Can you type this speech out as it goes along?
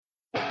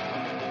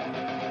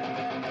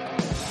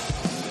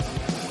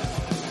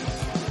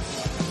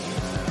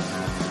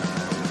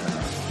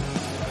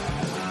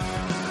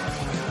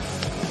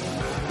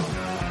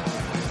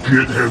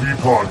Get Heavy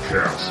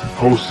Podcast,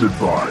 hosted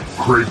by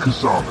Craig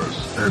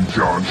Kasamas and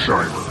John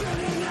Scheimer.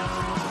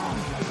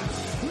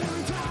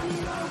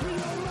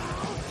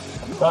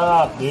 What's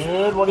up,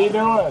 dude? What are you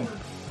doing?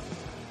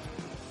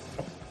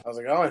 How's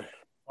it going?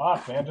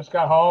 Fuck, man. Just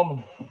got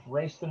home and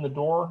raced in the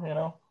door, you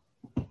know?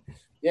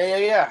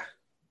 Yeah.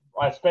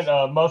 I spent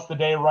most of the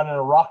day running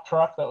a rock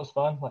truck. That was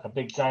fun, like a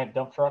big, giant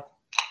dump truck.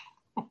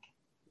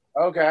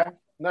 Okay.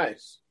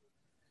 Nice.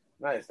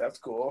 That's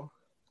cool.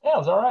 Yeah, it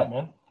was all right,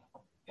 man.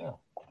 Yeah.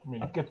 I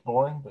mean, it gets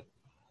boring, but,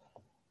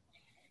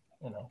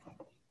 you know,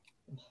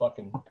 it's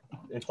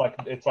like.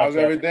 How's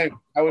everything?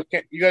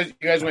 You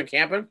guys went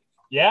camping?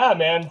 Yeah,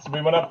 man. So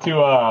we went up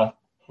to,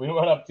 we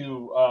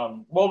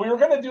were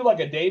going to do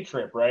like a day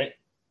trip, right?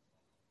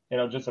 You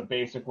know, just a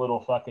basic little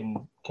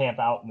fucking camp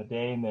out in the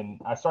day. And then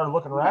I started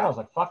looking around. I was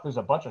like, fuck, there's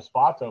a bunch of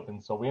spots open.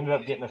 So we ended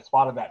up getting a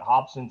spot at that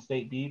Hobson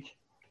State Beach,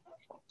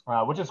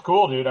 which is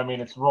cool, dude. I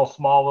mean, it's a real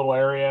small little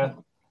area.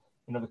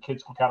 You know, the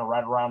kids can kind of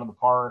ride around in the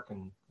park.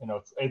 And, you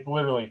know, it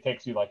literally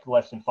takes you like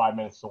less than 5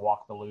 minutes to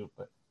walk the loop.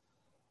 But,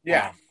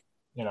 yeah.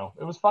 You know,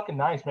 it was fucking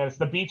nice, man.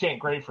 The beach ain't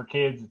great for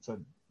kids. It's a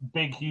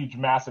big, huge,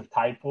 massive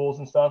tide pools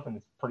and stuff. And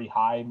it's pretty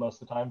high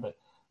most of the time. But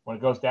when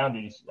it goes down,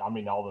 dude,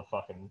 all the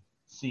fucking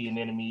sea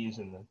anemones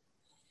and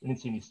we didn't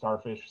see any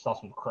starfish. We saw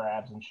some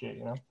crabs and shit,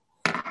 you know.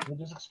 We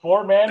just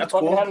explored, man. That's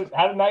fucking cool.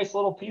 had a nice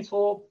little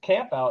peaceful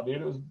camp out,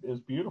 dude. It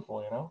was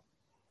beautiful, you know.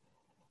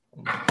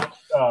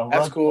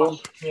 That's cool.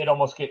 Kid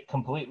almost get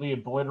completely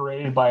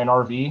obliterated by an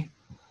RV.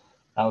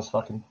 That was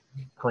fucking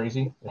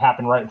crazy. It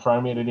happened right in front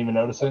of me. I didn't even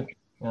notice it,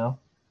 you know.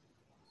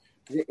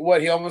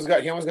 What, he almost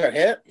got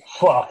hit?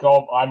 Fuck.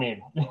 Oh, I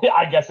mean,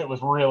 I guess it was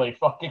really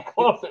fucking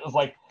close. It was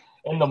like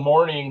in the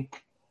morning,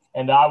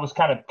 and I was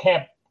kind of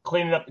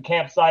cleaning up the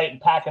campsite and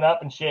packing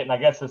up and shit. And I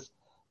guess this,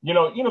 you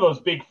know those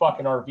big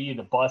fucking RV,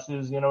 the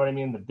buses, you know what I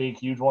mean, the big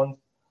huge ones,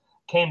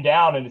 came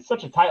down, and it's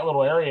such a tight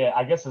little area.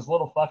 I guess this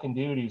little fucking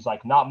dude, he's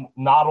like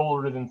not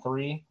older than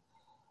 3,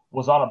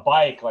 was on a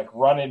bike like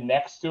running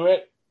next to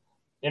it.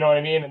 You know what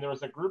I mean? And there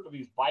was a group of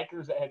these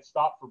bikers that had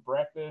stopped for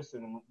breakfast,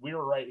 and we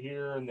were right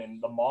here, and then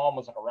the mom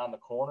was like around the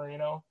corner, you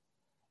know.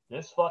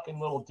 This fucking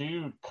little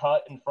dude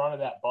cut in front of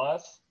that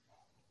bus.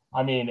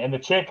 I mean, and the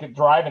chick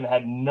driving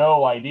had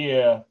no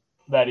idea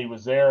that he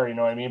was there, you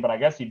know what I mean? But I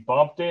guess he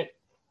bumped it,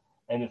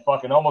 and it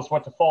fucking almost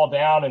went to fall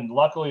down, and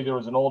luckily there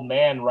was an old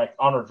man right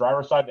on her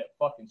driver's side that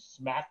fucking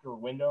smacked her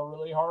window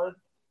really hard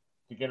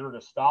to get her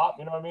to stop,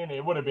 you know what I mean?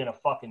 It would have been a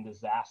fucking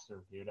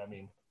disaster, dude. I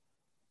mean,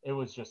 it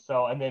was just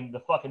so, and then the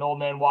fucking old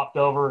man walked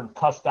over and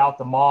cussed out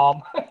the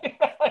mom. It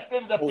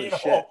ended up Holy being a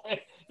shit. whole thing,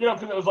 you know,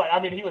 because it was like,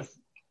 I mean, he was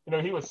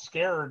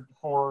scared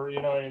for,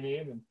 you know what I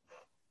mean? And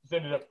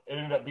it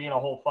ended up being a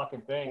whole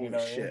fucking thing, you know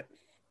what I mean?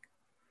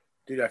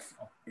 Dude,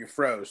 you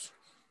froze.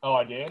 Oh,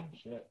 I did?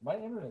 Shit. My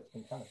internet's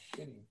been kind of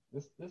shitty.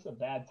 This is a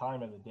bad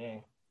time of the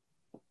day.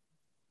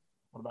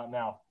 What about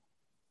now?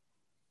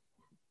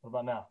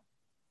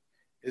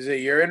 Is it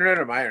your internet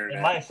or my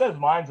internet? It says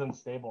mine's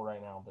unstable right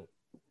now, but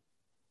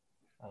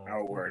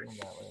Oh, word.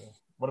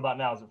 What about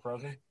now? Is it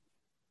frozen?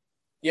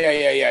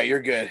 Yeah,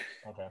 you're good.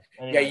 Okay.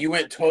 Anyway. Yeah, you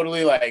went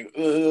totally like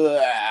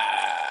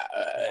I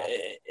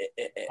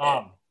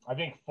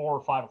think 4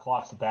 or 5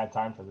 o'clock's a bad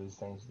time for these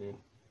things, dude.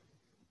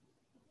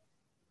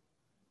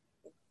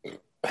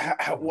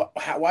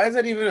 Why is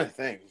that even a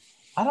thing?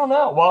 I don't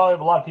know. Well, a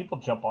lot of people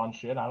jump on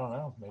shit. I don't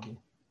know. Maybe.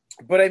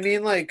 But I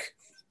mean, like,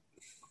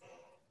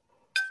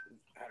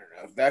 I don't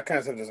know. That kind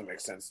of stuff doesn't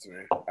make sense to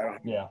me.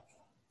 Yeah.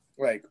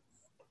 Like,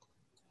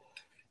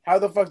 how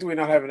the fuck do we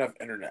not have enough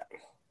internet?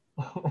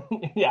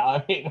 Yeah,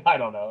 I mean, I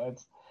don't know.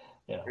 It's,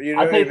 you know,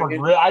 I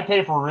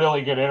pay for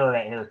really good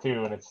internet here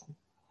too, and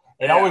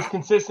it always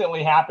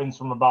consistently happens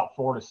from about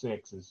 4 to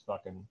 6 is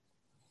fucking,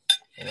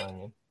 you know what I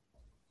mean?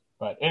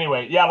 But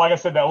anyway, yeah, like I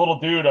said, that little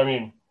dude, I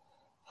mean,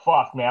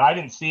 fuck, man, I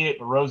didn't see it,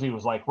 but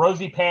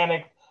Rosie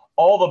panicked.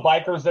 All the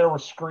bikers there were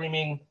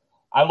screaming.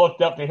 I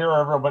looked up to hear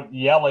everyone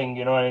yelling,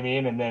 you know what I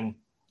mean? And then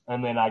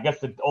I guess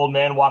the old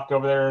man walked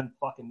over there and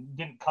fucking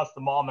didn't cuss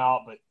the mom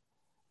out, but,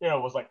 you know,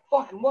 was like,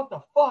 fucking what the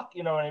fuck,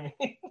 you know what I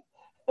mean?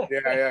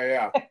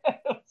 Yeah.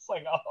 It's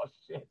like, oh,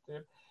 shit,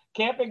 dude.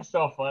 Camping's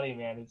so funny,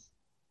 man. It's,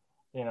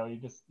 you know,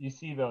 you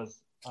see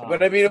those.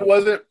 But I mean,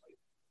 was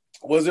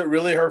it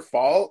really her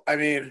fault? I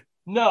mean.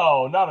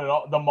 No, not at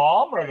all. The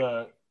mom or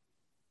the.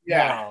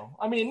 Yeah. No.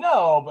 I mean,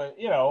 no, but,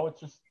 you know, it's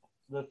just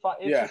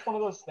just one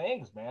of those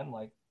things, man.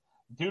 Like,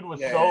 dude was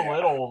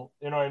little,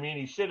 you know what I mean?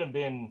 He should have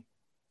been,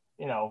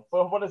 you know,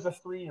 but what does a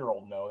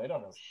 3-year-old know? They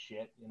don't know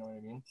shit, you know what I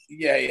mean?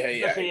 Yeah.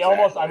 Exactly.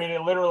 Almost, I mean, it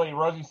literally,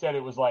 Rosie said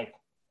it was like,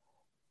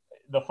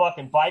 the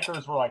fucking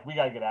bikers were like, we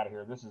got to get out of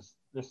here. This is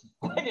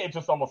it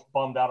just almost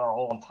bummed out our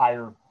whole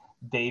entire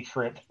day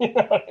trip. You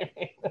know what I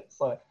mean? It's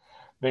like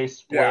they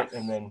split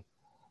and then,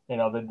 you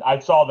know, I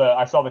saw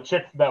the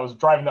chick that was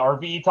driving the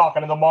RV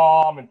talking to the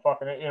mom and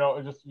fucking, you know,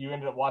 it just, you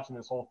ended up watching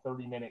this whole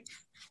 30-minute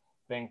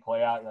thing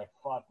play out. You're like,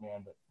 fuck,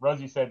 man. But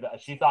Rosie said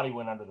that she thought he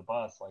went under the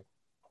bus. Like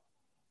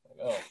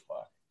oh,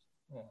 fuck.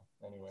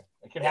 Yeah. Anyway,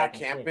 it could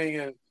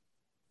happen.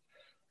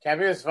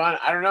 Camping is fun.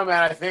 I don't know,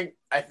 man. I think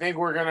I think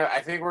we're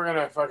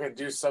gonna fucking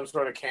do some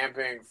sort of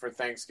camping for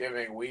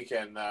Thanksgiving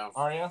weekend though.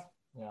 Are you?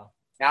 Yeah.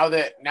 Now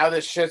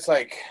that shit's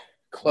like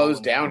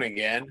closed down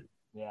again.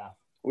 Yeah.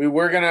 We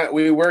were gonna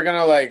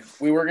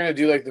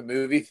do like the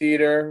movie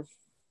theater,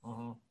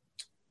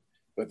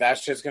 but that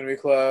shit's gonna be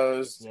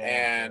closed,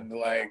 and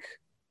like,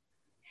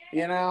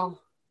 you know,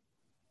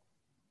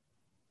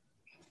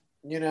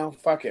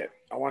 fuck it.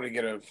 I want to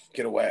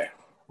get away.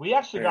 We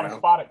actually got a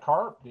spot at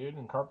Carp, dude,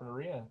 in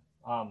Carpinteria.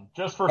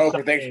 Just for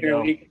Sunday,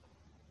 Thanksgiving week.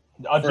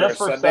 Just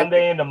for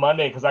Sunday into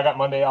Monday, because I got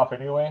Monday off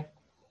anyway.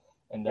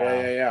 And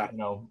yeah. You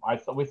know,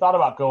 we thought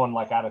about going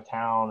like out of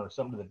town or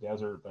something to the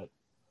desert, but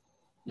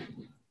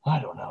I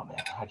don't know,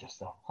 man. I just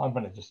don't. I'm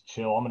gonna just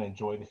chill. I'm gonna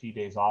enjoy the few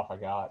days off I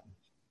got.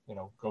 You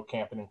know, go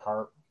camping in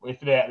Carp.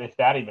 If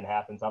that even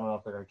happens, I don't know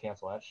if they're gonna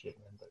cancel that shit,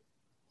 man. But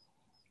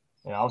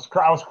you know, I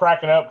was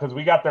cracking up because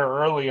we got there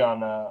early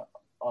on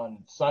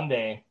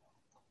Sunday.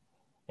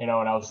 You know,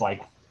 and I was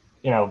like,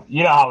 you know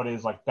how it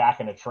is, like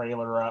backing a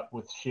trailer up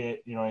with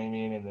shit. You know what I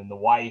mean? And then the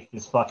wife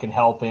is fucking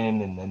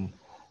helping, and then.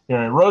 You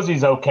know,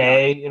 Rosie's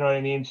okay, you know what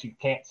I mean? She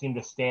can't seem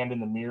to stand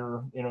in the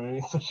mirror, you know what I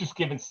mean? So she's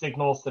giving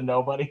signals to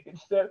nobody.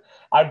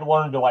 I've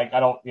learned to I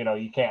don't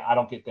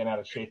get bent out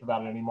of shape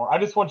about it anymore. I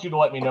just want you to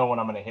let me know when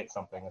I'm going to hit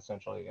something,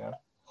 essentially, you know?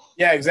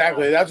 Yeah,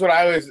 exactly. That's what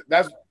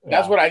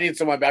what I need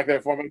someone back there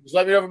for me. Just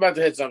let me know if I'm about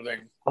to hit something.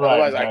 Right,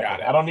 Otherwise, exactly. I got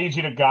it. I don't need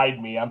you to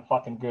guide me. I'm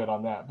fucking good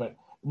on that. But,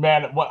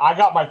 man, I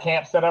got my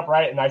camp set up,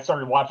 right, and I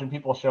started watching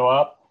people show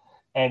up,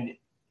 and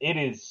it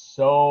is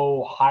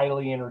so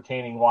highly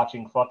entertaining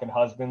watching fucking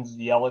husbands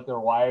yell at their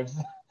wives.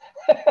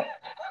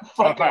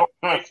 Fucking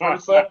vice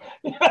versa.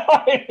 You know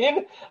what I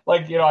mean?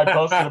 Like, you know, I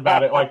posted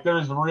about it. Like,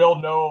 there's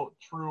no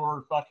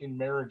truer fucking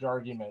marriage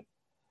argument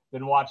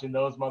than watching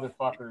those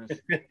motherfuckers.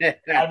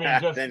 I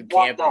mean, just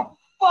what the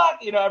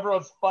fuck? You know,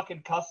 everyone's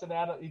fucking cussing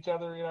at each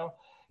other, you know.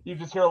 You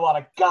just hear a lot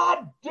of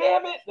God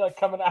damn it like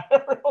coming out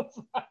of everyone's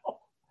mouth.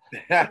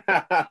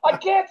 I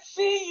can't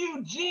see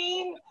you,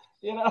 Gene.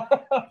 You know,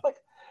 like.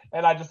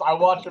 And I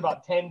watched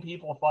about 10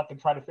 people fucking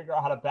try to figure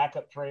out how to back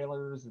up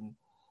trailers and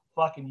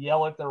fucking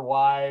yell at their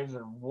wives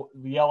or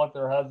yell at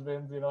their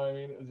husbands. You know what I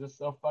mean? It was just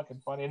so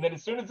fucking funny. And then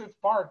as soon as it's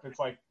parked, it's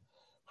like,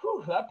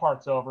 whew, that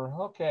part's over.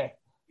 Okay.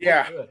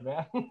 Yeah. Good,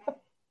 man.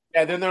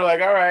 Yeah, then they're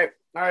like, all right,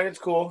 it's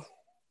cool.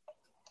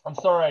 I'm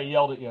sorry I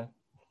yelled at you.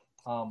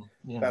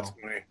 That's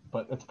funny.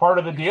 But it's part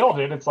of the deal,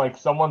 dude. It's like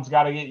someone's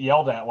got to get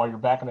yelled at while you're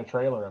backing a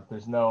trailer up.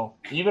 There's no,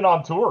 even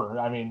on tour,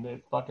 I mean,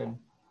 it's fucking,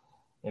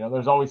 you know,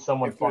 there's always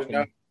someone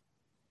fucking...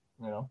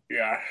 You know?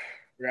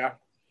 Yeah.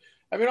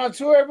 I mean, on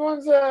tour,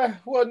 everyone's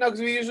because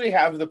we usually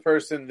have the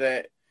person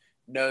that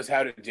knows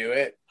how to do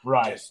it,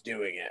 right? Just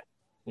doing it.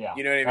 Yeah,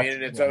 you know what I mean.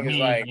 And it's always me,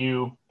 like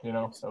you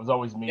know, it was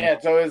always me. Yeah,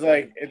 it's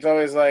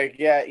always like,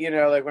 yeah, you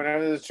know, like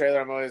whenever there's a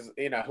trailer, I'm always,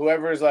 you know,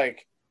 whoever's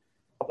like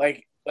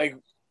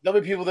there'll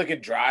be people that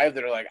can drive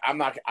that are like, I'm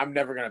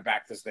never gonna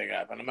back this thing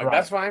up, and I'm like,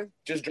 That's fine,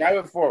 just drive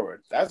it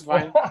forward. That's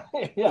fine.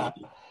 Yeah.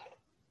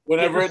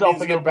 Whenever it needs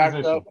to get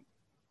backed up.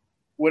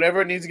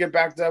 Whatever it needs to get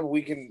backed up,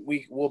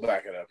 we'll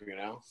back it up, you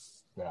know?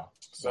 Yeah.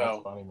 So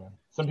that's funny, man.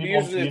 Some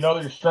people, you know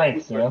their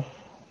strengths, you know?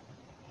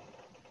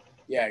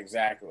 Yeah,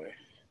 exactly.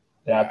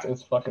 Yeah,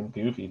 it's fucking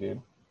goofy,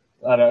 dude.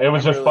 I know. It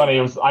was just funny.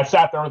 I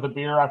sat there with a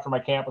beer after my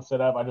camp was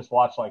set up. I just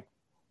watched like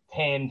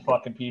 10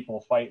 fucking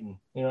people fighting,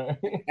 you know what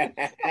I mean?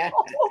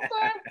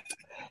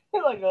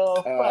 You're like,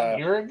 oh, fuck,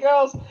 here it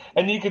goes.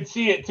 And you could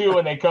see it too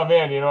when they come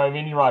in, you know what I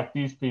mean? You're like,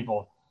 these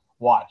people,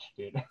 watch,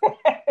 dude.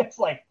 It's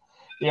like,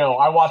 you know,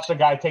 I watched a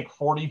guy take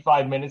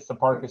 45 minutes to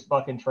park his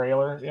fucking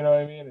trailer, you know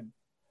what I mean? And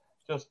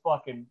just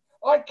fucking,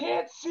 I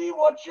can't see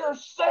what you're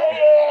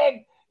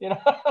saying! You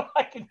know,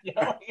 I could yell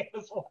at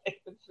his wife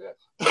and shit.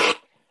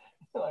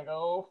 Like,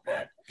 oh,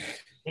 fuck.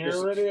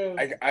 Here it is.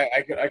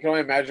 I can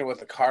only imagine what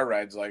the car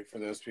ride's like for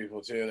those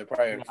people, too. They're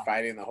probably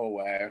fighting the whole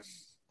way.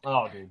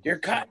 Oh, dude. You're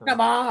cutting them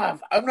off.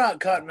 I'm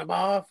not cutting them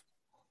off.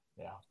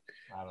 Yeah.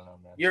 I don't know,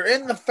 man. You're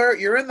in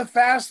the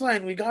fast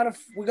lane. We got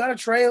a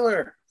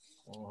trailer.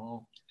 Uh-huh.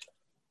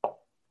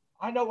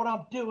 I know what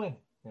I'm doing.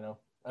 You know,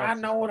 I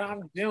know what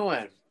I'm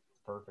doing.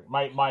 Perfect.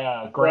 My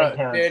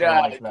grandparents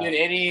are like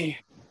that.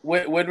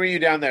 When were you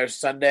down there?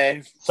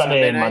 Sunday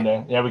and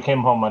Monday. Yeah, we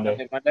came home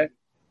Monday. Monday.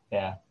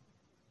 Yeah.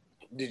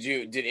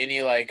 Did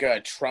any like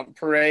Trump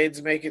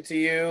parades make it to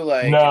you?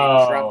 Like no.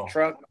 Any Trump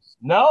trucks?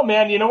 No,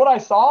 man. You know what I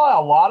saw?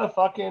 A lot of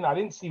fucking. I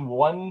didn't see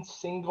one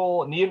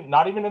single.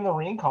 Not even in the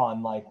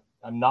Rincon. Like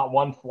not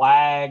one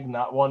flag.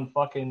 Not one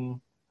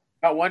fucking.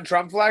 Not one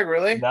Trump flag,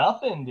 really?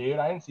 Nothing, dude.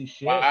 I didn't see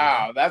shit.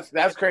 Wow,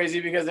 that's crazy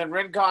because in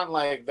Rincon,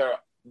 like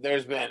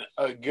there's been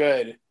a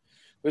good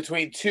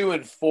between 2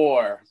 and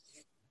 4,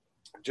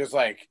 just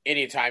like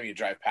anytime you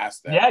drive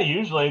past them. Yeah,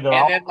 usually they're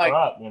all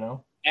up, you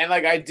know. And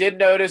like I did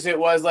notice it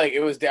was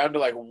down to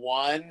like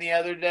 1 the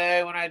other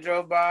day when I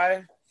drove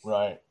by.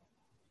 Right.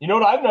 You know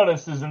what I've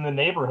noticed is in the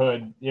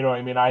neighborhood, you know what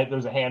I mean?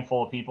 There's a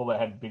handful of people that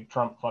had big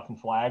Trump fucking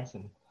flags,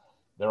 and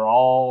they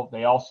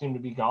all seem to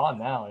be gone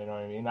now. You know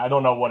what I mean? I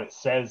don't know what it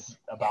says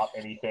about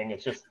anything.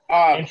 It's just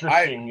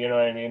interesting. You know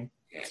what I mean?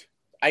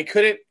 I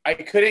couldn't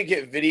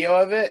get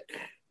video of it.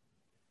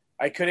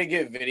 I couldn't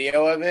get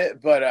video of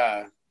it, but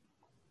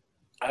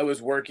I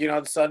was working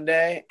on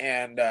Sunday,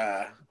 and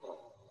a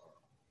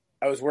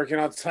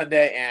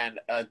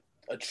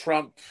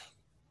Trump.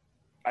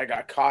 I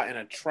got caught in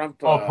a Trump.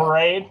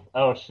 Parade.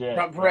 Oh shit.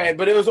 Trump parade,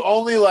 but it was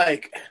only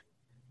like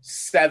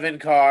 7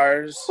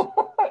 cars.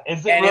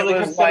 Is it really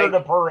considered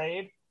a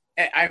parade?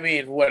 I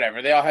mean,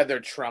 whatever. They all had their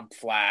Trump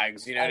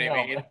flags. You know what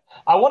I mean?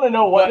 I want to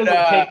know what does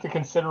it take to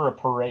consider a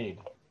parade.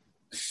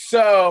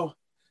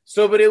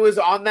 But it was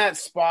on that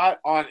spot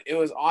it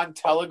was on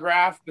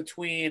Telegraph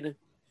between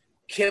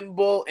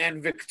Kimball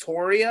and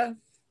Victoria.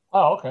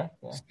 Oh, okay.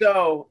 Yeah.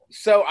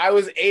 So I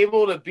was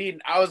able to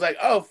I was like,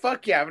 oh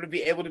fuck yeah, I'm gonna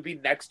be able to be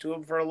next to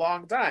him for a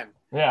long time.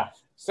 Yeah.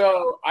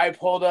 So I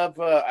pulled up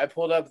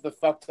the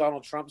 "Fuck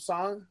Donald Trump"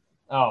 song.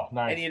 Oh,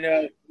 nice.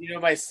 And you know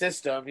my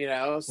system, so.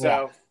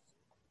 Yeah.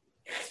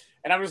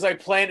 And I'm just like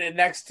playing it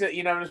next to,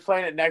 I'm just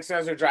playing it next to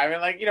us. We're driving,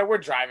 like, we're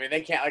driving.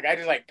 They can't, like, I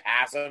just like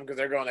pass them because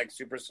they're going like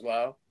super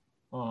slow.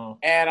 Uh-huh.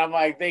 And I'm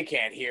like, they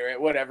can't hear it,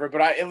 whatever.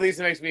 But at least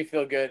it makes me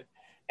feel good.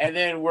 And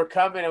then we're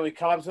coming and we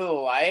come up to the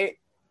light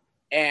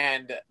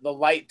and the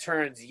light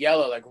turns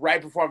yellow, like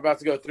right before I'm about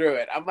to go through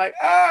it. I'm like,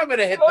 I'm going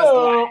to hit this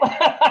light.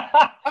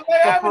 I'm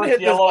like, I'm going to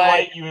hit this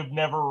light. You have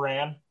never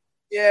ran.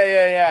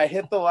 Yeah. I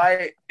hit the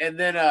light. And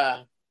then,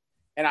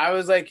 and I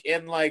was like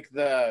in like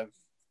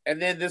and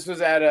then this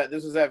was at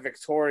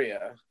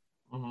Victoria.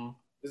 Mm-hmm.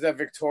 This was at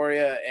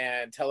Victoria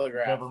and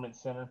Telegraph Government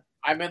Center.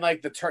 I'm in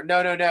like the turn. No,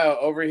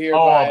 over here.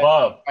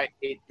 Above by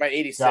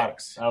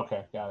 86.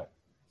 Okay, got it.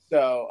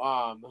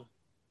 So,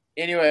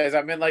 anyways,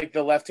 I'm in like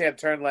the left-hand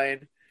turn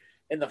lane.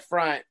 In the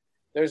front,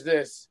 there's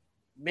this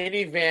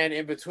minivan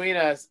in between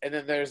us, and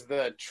then there's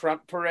the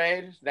Trump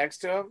parade next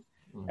to him.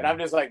 Mm-hmm. And I'm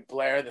just like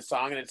blaring the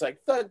song, and it's like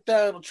 "Fuck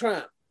Donald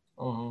Trump."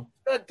 Mm-hmm.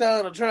 Fuck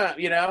Donald Trump,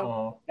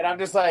 Uh-huh. And I'm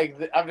just like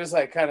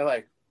kind of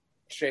like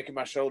shaking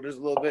my shoulders a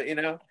little bit,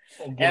 and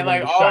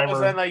like all of a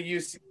sudden, like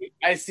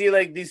I see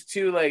like these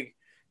two like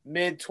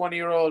mid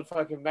 20-year-old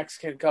fucking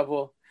Mexican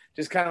couple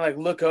just kind of like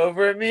look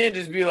over at me and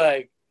just be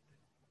like,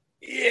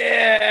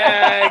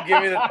 yeah,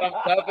 give me the thumbs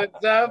up and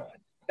stuff.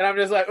 And I'm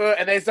just like,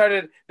 and they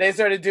started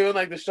doing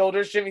like the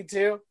shoulder shimmy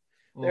too.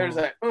 Mm-hmm. They were just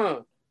like,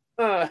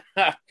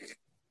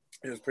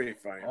 It was pretty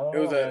funny. It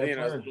was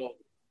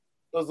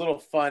those little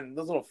fun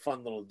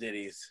little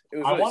ditties. It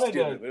was really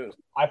stupid.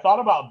 I thought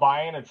about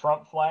buying a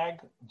Trump flag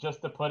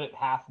just to put it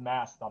half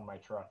mast on my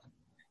truck.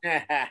 You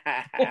know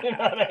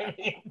what I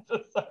mean?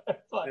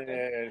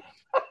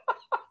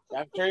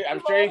 I'm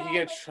sure you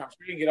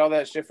can get all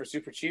that shit for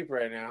super cheap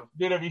right now.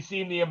 Dude, have you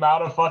seen the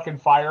amount of fucking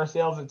fire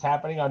sales that's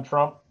happening on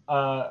Trump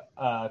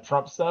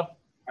stuff?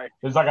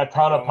 There's like a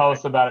ton of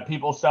posts about it.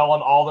 People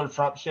selling all their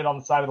Trump shit on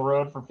the side of the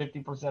road for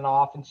 50%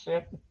 off and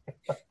shit.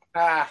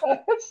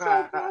 It's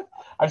so good.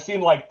 I've seen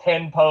like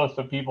 10 posts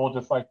of people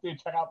just like, dude,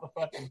 check out the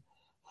fucking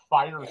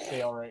fire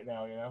sale right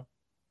now,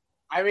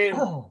 I mean,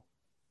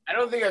 I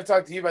don't think I've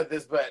talked to you about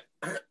this, but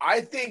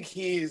I think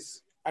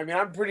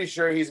I'm pretty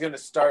sure he's going to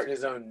start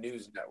his own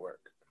news network.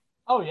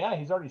 Oh yeah,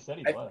 he's already said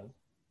he was.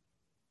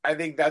 I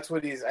think that's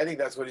what he's going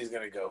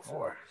to go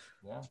for.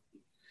 Yeah.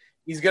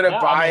 He's going to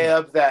buy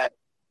up that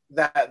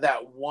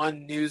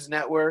one news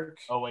network.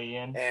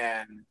 OAN.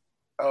 And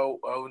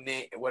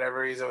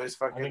whatever he's always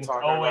fucking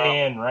talking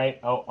OAN, about.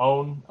 Right?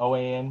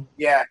 OAN.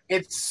 Yeah,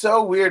 it's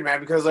so weird,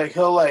 man, because like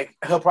he'll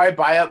probably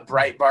buy up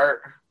Breitbart.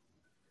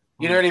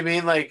 You know what I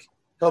mean? Like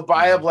he'll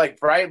buy up like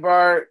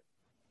Breitbart,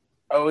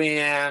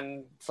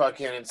 OAN,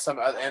 fucking, and some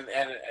other, and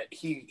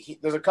he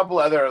there's a couple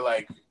other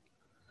like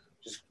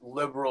just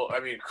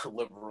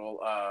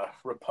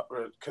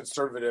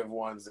conservative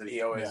ones that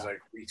he always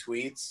like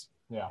retweets.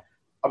 Yeah.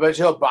 I bet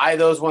he'll buy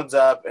those ones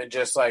up and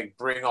just like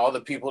bring all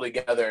the people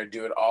together and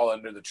do it all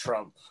under the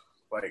Trump.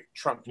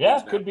 Yeah,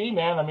 it could be,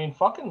 man. I mean,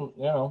 fucking,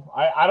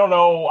 I don't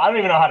know. I don't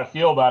even know how to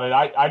feel about it.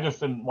 I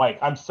just am like,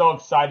 I'm so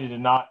excited to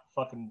not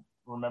fucking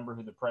remember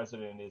who the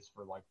president is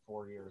for like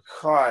 4 years.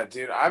 God,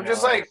 dude. I'm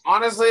just like,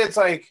 honestly, it's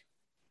like,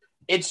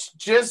 it's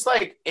just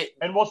like it.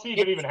 And we'll see if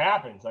it even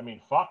happens. I mean,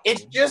 fuck.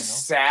 It's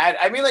just sad.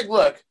 I mean, like,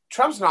 look,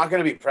 Trump's not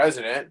going to be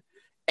president.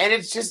 And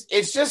it's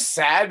just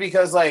sad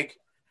because like,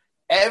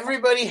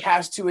 everybody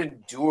has to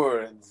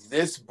endure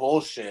this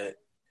bullshit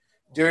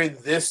during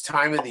this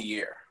time of the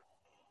year.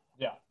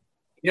 Yeah.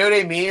 You know what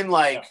I mean?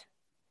 Like,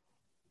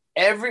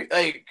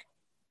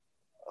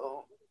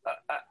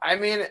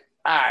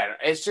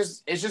 it's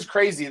just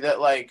crazy that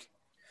like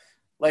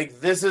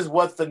this is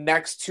what the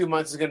next 2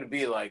 months is going to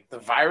be like. The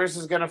virus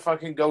is going to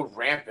fucking go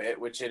rampant,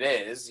 which it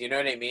is. You know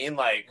what I mean?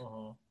 Like,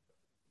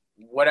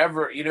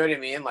 whatever, you know what I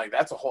mean? Like,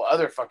 that's a whole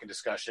other fucking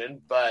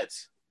discussion. But,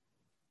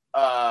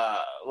 I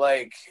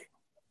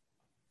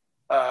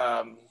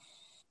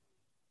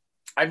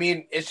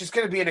mean, it's just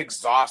going to be an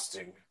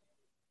exhausting.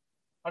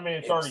 I mean,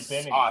 it's already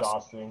been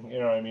exhausting. You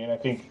know what I mean? I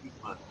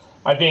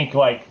think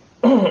like,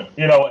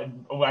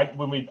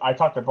 when I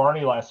talked to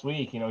Barney last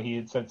week, he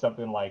had said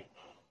something like,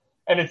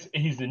 and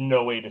he's in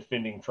no way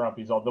defending Trump.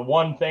 He's all, the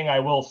one thing I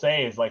will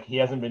say is like, he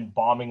hasn't been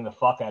bombing the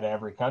fuck out of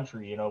every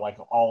country, like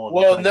all of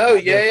Well, no,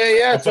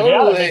 yeah,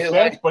 totally. That makes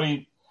sense, but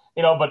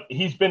but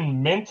he's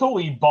been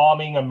mentally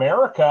bombing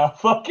America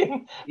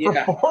fucking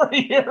for 40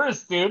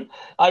 years, dude.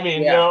 I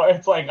mean,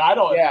 it's like, I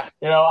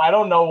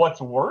don't know what's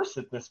worse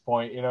at this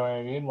point. You know what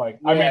I mean? Like,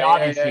 I mean,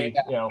 obviously,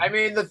 I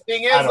mean, the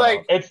thing is,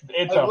 like, it's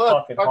a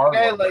fucking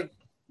hard one.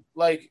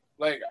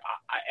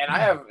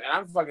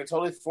 I'm fucking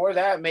totally for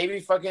that. Maybe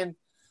fucking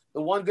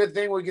the one good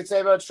thing we could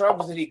say about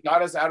Trump is that he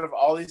got us out of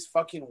all these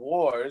fucking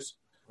wars.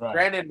 Right.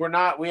 Granted,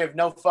 we have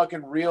no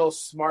fucking real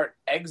smart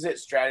exit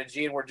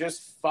strategy, and we're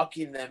just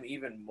fucking them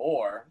even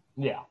more.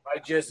 Yeah.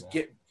 By just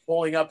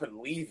pulling up and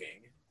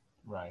leaving.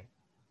 Right.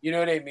 You know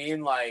what I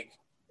mean? Like,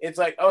 it's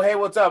like, oh, hey,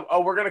 what's up?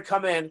 Oh, we're going to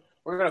come in.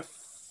 We're going to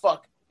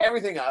fuck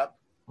everything up.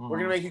 Mm-hmm. We're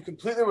going to make you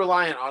completely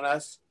reliant on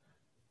us.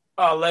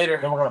 Oh, later.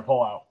 Then we're going to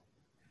pull out.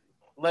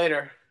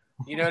 Later.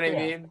 You know what I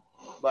mean?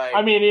 Like,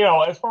 I mean,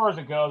 as far as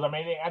it goes, I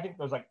mean, I think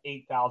there's like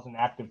 8,000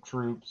 active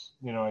troops,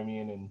 you know what I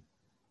mean, in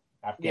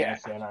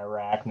Afghanistan,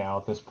 Iraq now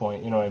at this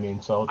point, you know what I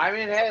mean? So I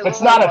mean, hey,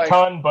 it's not a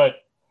ton, but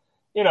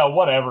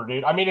whatever,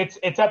 dude. I mean, it's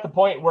at the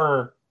point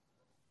where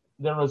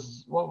there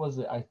was, what was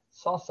it? I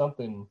saw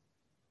something.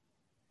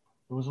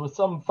 It was with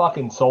some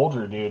fucking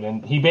soldier, dude,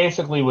 and he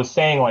basically was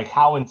saying like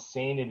how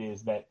insane it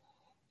is that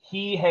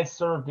he has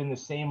served in the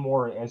same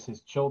war as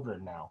his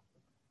children now.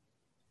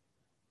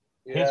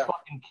 Yeah. His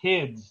fucking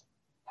kids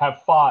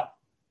have fought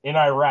in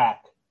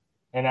Iraq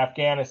and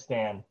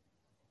Afghanistan.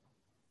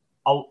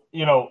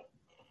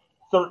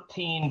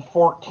 13,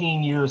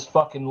 14 years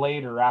fucking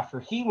later after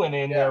he went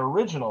in there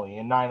originally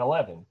in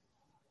 9/11.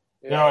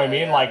 You know what I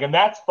mean? Like, and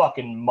that's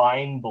fucking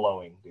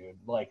mind-blowing, dude.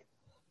 Like,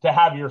 to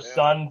have your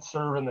son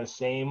serve in the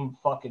same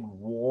fucking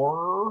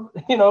war,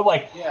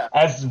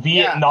 as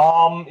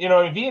Vietnam.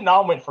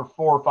 Vietnam went for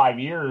 4 or 5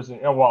 years.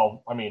 And,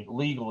 well, I mean,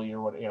 legally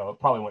or what, it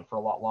probably went for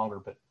a lot longer,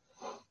 but,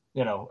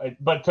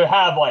 but to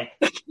have, like,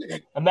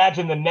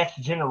 imagine the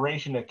next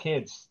generation of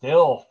kids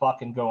still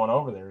fucking going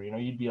over there,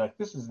 you'd be like,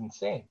 this is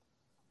insane.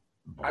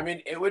 I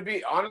mean, it would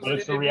be, honestly, but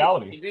it's the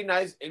reality.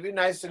 It'd be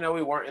nice to know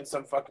we weren't in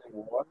some fucking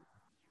war.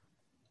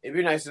 It'd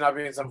be nice to not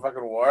be in some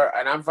fucking war.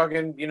 And I'm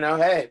fucking,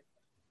 hey,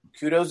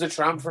 kudos to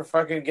Trump for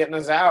fucking getting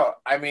us out.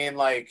 I mean,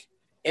 like,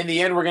 in the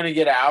end, we're going to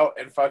get out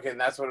and fucking,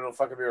 that's what it'll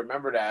fucking be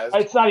remembered as.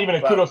 It's not even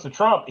a kudos to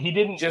Trump. He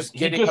didn't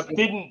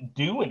didn't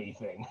do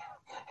anything.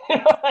 You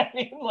know what I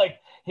mean? Like,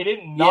 he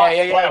didn't not.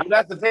 Yeah. Well,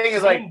 that's the thing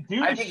is, like,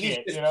 I think he's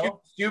too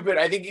stupid.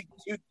 I think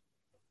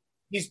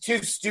he's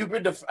too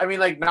stupid to, I mean,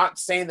 like, not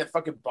saying that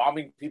fucking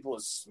bombing people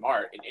is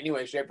smart in any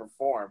way, shape, or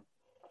form,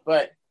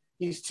 but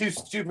he's too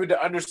stupid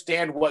to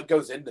understand what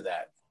goes into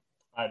that.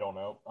 I don't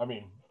know. I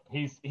mean,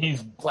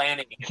 he's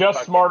planning just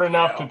fucking, smart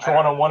enough to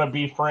try to want to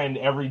befriend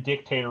every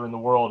dictator in the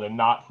world and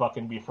not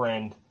fucking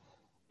befriend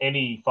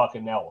any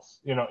fucking else,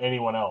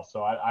 anyone else.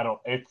 So I don't,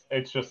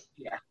 it's just,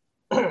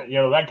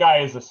 that guy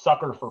is a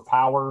sucker for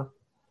power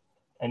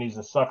and he's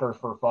a sucker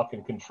for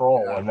fucking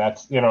control. And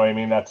that's, I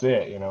mean, that's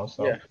it,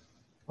 so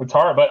it's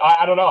hard, but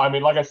I don't know. I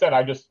mean, like I said,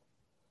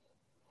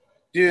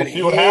 we'll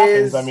see what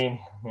happens. I mean,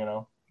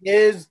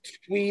 his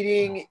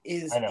tweeting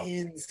is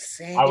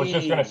insane. I was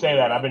just gonna say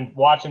that. I've been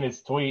watching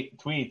his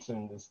tweets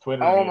and his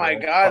Twitter. Oh my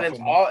god, it's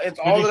all Did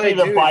you see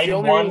the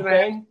Biden won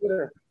thing?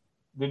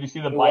 Did you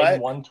see the Biden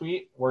won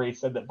tweet where he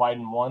said that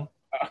Biden won?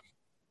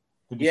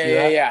 Did you see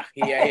that? Yeah.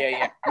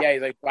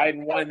 He's like,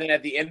 Biden won, and then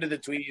at the end of the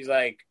tweet, he's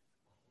like,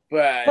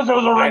 but because it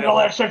was a rigged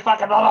election,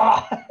 fucking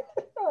blah,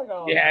 blah,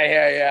 blah.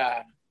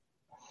 Yeah.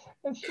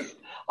 It's just,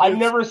 I've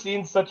never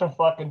seen such a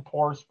fucking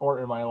poor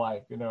sport in my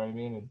life. You know what I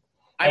mean?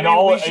 And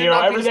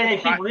everything I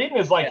keep reading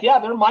is like,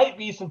 there might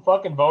be some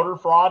fucking voter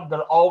fraud.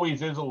 There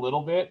always is a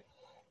little bit.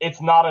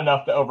 It's not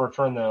enough to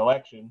overturn the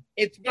election.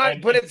 It's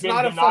not, but it's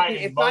not a fucking.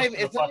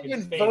 It's not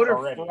even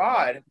voter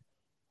fraud.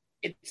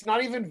 It's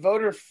not even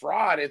voter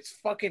fraud. It's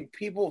fucking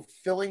people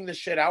filling the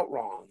shit out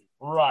wrong.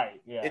 Right.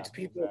 Yeah. It's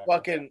people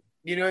fucking.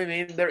 You know what I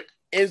mean? There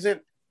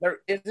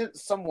isn't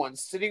someone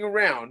sitting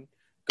around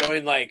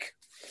going like,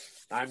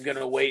 I'm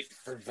gonna wait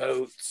for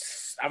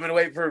votes. I'm gonna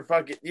wait for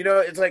fucking.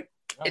 It's like.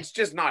 It's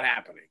just not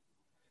happening.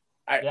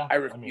 I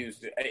refuse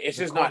to. It's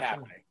just not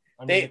happening.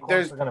 I mean,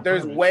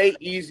 there's way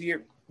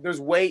easier. There's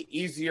way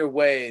easier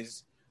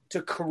ways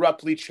to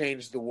corruptly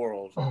change the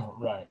world,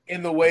 right?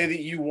 In the way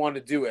that you want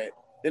to do it,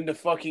 than to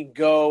fucking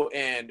go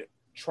and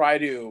try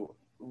to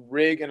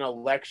rig an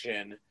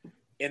election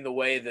in the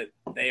way that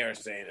they are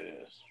saying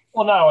it is.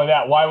 Well, not only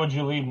that, why would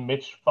you leave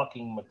Mitch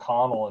fucking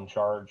McConnell in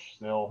charge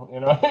still?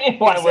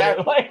 Why would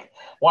it,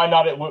 why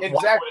not? Why would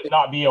it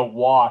not be a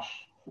wash?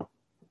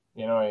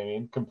 You know what I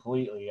mean?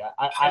 Completely.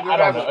 I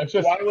don't know. It's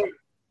just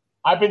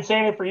I've been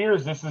saying it for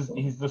years.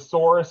 He's the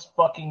sorest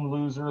fucking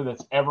loser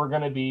that's ever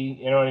gonna be.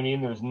 You know what I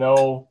mean?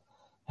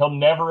 He'll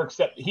never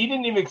accept. He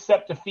didn't even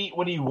accept defeat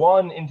when he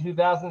won in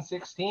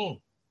 2016.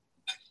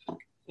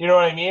 You know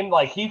what I mean?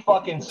 Like, he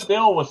fucking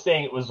still was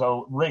saying it was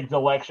a rigged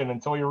election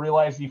until he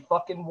realized he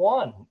fucking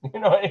won.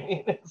 You know what I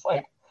mean? It's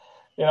like,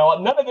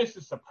 none of this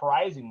is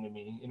surprising to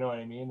me. You know what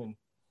I mean? And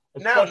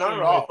especially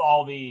with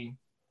all the.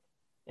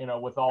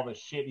 With all the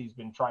shit he's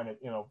been trying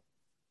to,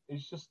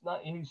 He's just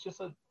not. He's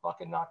just a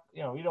fucking not.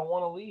 You know, you don't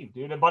want to leave,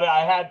 dude. But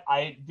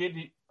I did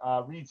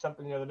read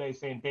something the other day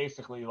saying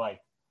basically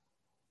like,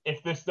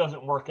 if this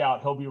doesn't work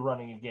out, he'll be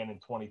running again in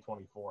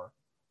 2024.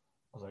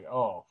 I was like,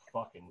 oh,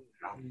 fucking.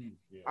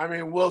 Yeah. I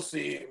mean, we'll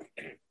see.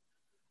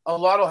 A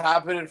lot will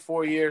happen in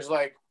 4 years.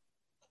 Like,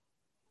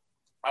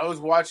 I was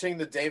watching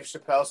the Dave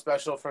Chappelle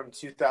special from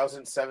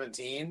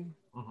 2017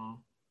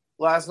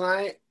 last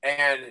night,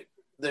 and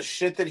the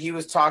shit that he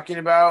was talking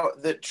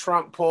about that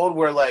Trump pulled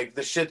were like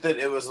the shit that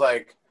it was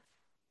like,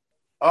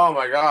 oh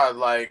my God,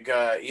 like,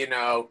 you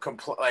know,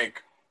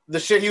 like the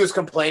shit he was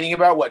complaining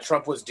about what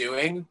Trump was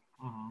doing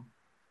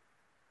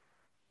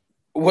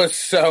was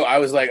so, I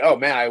was like, oh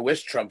man, I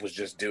wish Trump was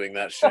just doing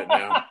that shit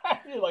now.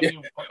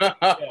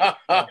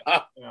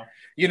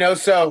 You know,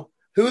 so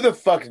who the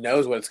fuck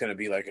knows what it's going to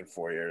be like in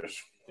 4 years?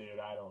 Dude,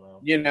 I don't know.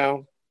 You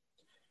know,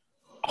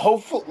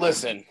 hopefully,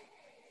 listen.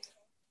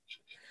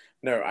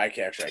 No, I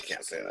can't say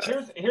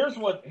that. Here's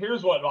what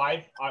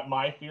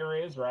my fear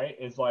is, right?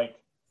 Is like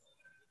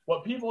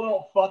what people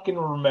don't fucking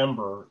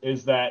remember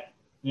is that,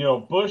 you know,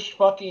 Bush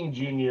fucking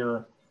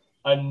Jr.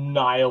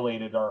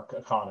 annihilated our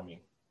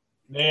economy.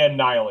 They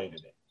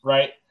annihilated it,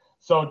 right?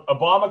 So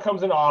Obama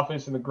comes into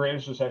office in the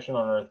greatest recession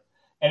on earth,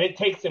 and it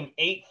takes him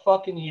 8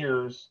 fucking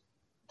years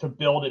to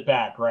build it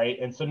back, right?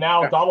 And so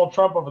now Donald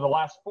Trump over the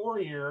last 4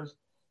 years,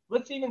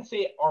 let's even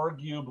say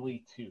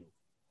arguably 2,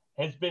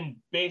 has been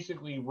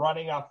basically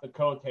running off the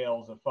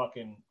coattails of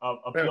fucking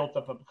a built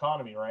up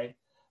economy, right?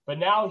 But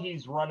now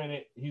he's run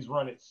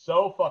it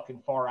so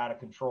fucking far out of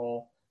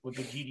control with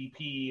the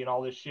GDP and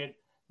all this shit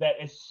that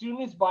as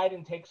soon as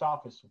Biden takes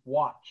office,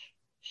 watch,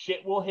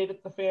 shit will hit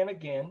at the fan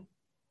again,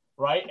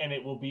 right? And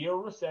it will be a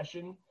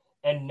recession,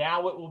 and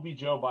now it will be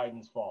Joe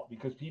Biden's fault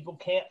because people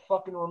can't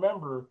fucking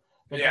remember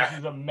that this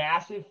is a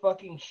massive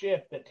fucking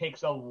shift that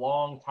takes a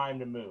long time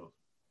to move.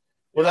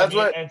 Well, that's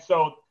what. And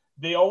so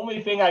the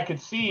only thing I could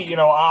see, you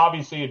know,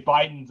 obviously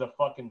Biden's a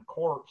fucking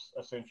corpse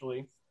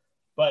essentially,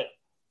 but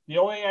the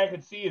only thing I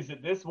could see is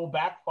that this will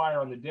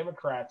backfire on the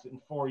Democrats in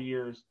 4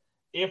 years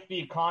if the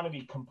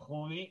economy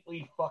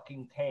completely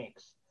fucking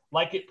tanks,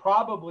 like it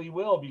probably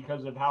will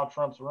because of how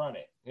Trump's run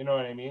it. You know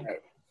what I mean? Right.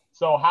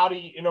 So how do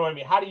you know what I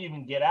mean? How do you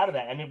even get out of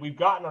that? I mean, we've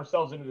gotten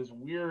ourselves into this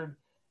weird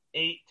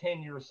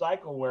 8-10 year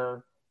cycle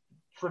where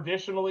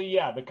traditionally,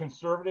 the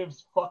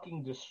conservatives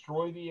fucking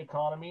destroy the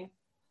economy,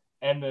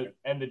 and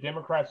the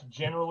Democrats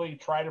generally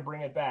try to bring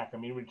it back. I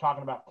mean, we're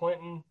talking about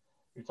Clinton,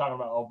 you're talking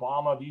about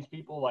Obama. These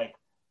people like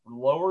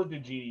lowered the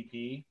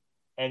GDP,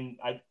 and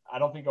I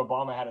don't think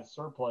Obama had a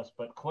surplus,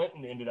 but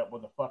Clinton ended up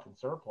with a fucking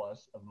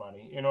surplus of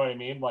money. You know what I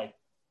mean? Like,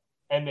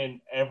 and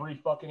then every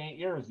fucking 8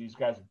 years, these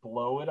guys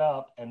blow it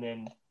up, and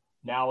then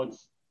now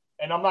it's,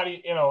 and I'm not,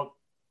 you know,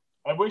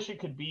 I wish it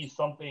could be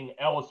something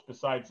else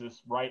besides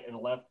this right and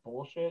left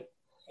bullshit.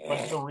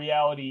 But the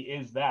reality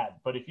is that.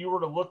 But if you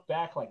were to look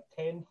back like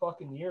 10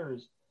 fucking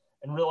years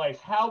and realize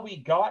how we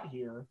got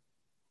here,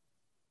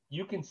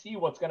 you can see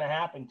what's going to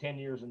happen 10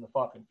 years in the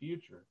fucking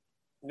future.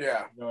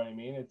 Yeah. You know what I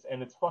mean?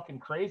 It's fucking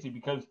crazy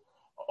because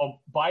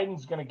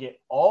Biden's going to get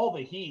all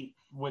the heat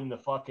when the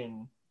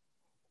fucking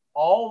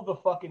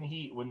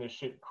this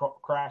shit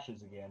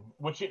crashes again,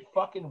 which it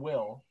fucking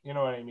will. You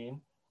know what I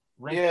mean?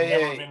 Rents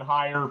never been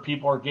higher.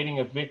 People are getting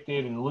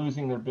evicted and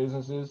losing their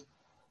businesses.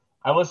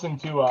 I listened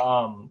to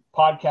a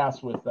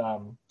podcast with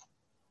who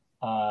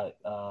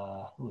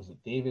was it?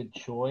 David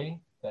Choi,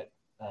 that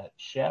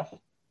chef,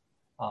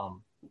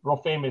 real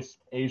famous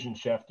Asian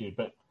chef dude.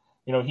 But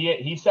you know,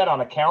 he sat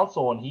on a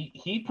council and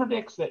he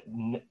predicts that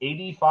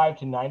 85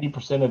 to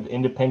 90% of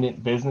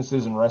independent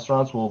businesses and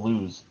restaurants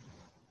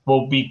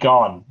will be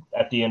gone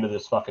at the end of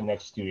this fucking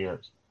next 2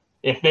 years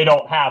if they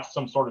don't have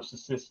some sort of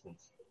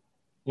subsistence.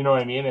 You know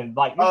what I mean? And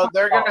like,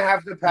 they're gonna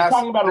have to pass. You're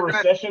talking about a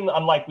recession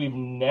unlike we've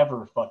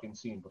never fucking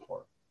seen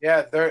before.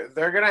 Yeah,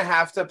 they're gonna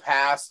have to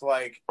pass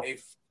like a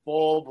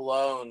full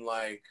blown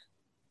like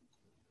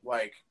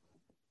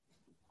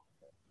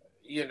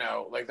you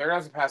know, like they're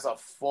gonna have to pass a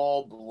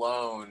full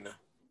blown.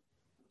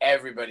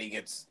 Everybody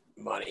gets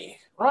money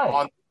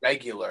on the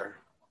regular.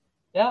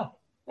 Yeah,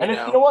 and you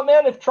know what,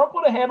 man? If Trump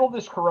would have handled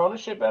this Corona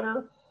shit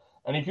better,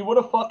 and if he would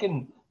have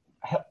fucking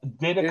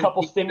did a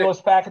couple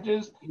stimulus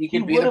packages, he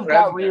would have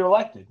got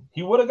reelected.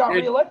 He would have got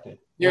reelected.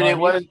 Dude, it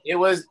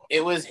was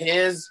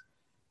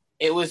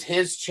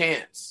his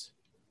chance.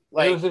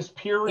 Like, it was this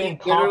pure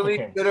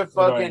incompetence. He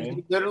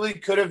literally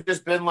could have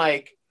just been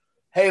like,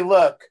 "Hey,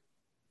 look,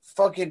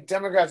 fucking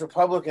Democrats,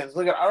 Republicans,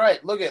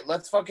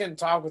 let's fucking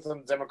talk with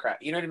them,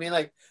 Democrat." You know what I mean?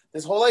 Like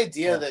this whole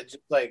idea that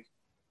just like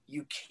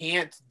you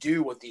can't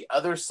do what the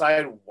other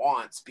side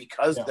wants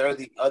because they're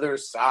the other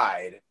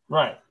side.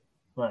 Right.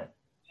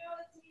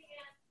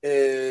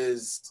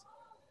 Is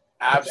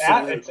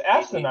absolutely it's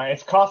asinine.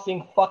 It's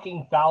costing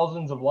fucking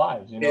thousands of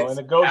lives, you know, and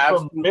it goes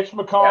from Mitch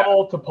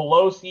McConnell to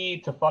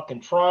Pelosi to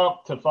fucking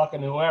Trump to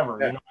fucking whoever.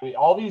 You know,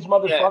 all these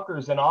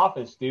motherfuckers in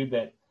office, dude,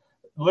 that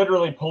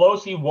literally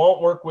Pelosi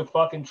won't work with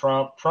fucking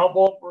Trump. Trump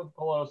won't work with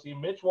Pelosi.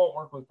 Mitch won't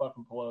work with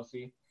fucking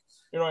Pelosi.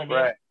 You know what I mean?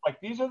 Right. Like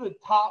these are the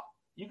top.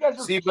 You guys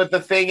are but the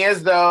thing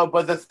is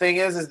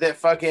that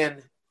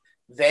fucking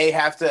they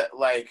have to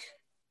like,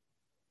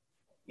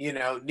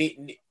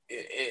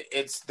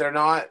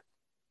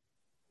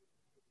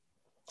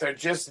 they're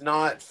just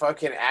not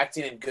fucking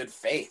acting in good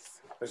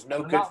faith. There's no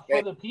They're good not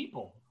faith. for the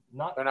people.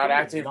 They're not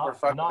acting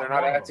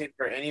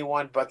for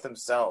anyone but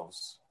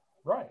themselves.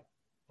 Right.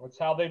 That's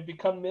how they've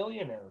become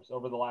millionaires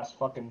over the last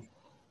fucking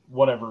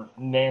whatever.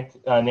 Nancy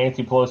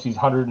Pelosi's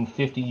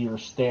 150-year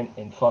stint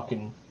in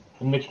fucking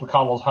Mitch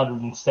McConnell's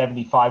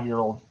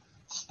 175-year-old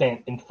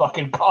stint in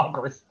fucking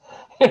Congress.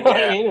 You know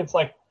what I mean? It's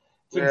like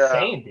it's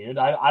insane, dude.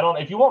 I don't.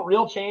 If you want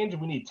real change,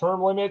 we need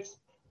term limits.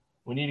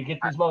 We need to get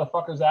these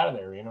motherfuckers out of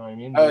there. You know what I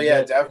mean?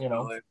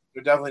 Definitely.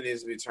 There definitely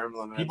needs to be term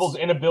limits. People's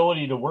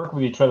inability to work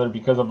with each other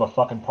because of a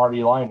fucking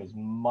party line is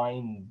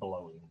mind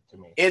blowing to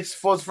me. It's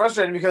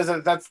frustrating because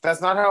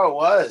that's not how it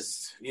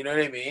was. You know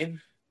what I mean?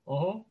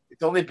 Mm-hmm.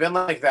 It's only been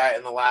like that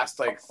in the last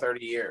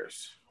 30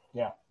 years.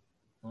 Yeah.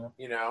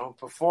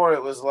 Before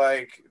it was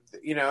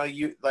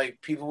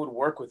people would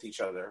work with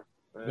each other.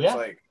 And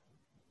it's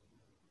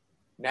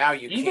now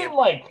you even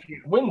can't.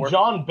 When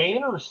John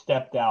Boehner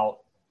stepped out,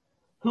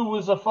 who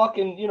was a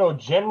fucking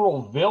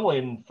general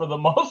villain for the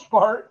most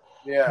part.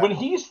 Yeah. When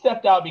he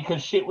stepped out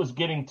because shit was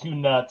getting too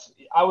nuts,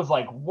 I was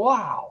like,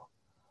 wow,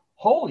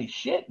 holy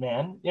shit,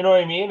 man. You know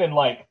what I mean? And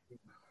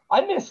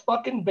I miss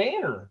fucking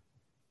Boehner.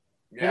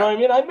 Yeah. You know what I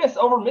mean? I miss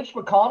over Mitch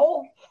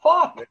McConnell.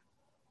 Fuck.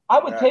 I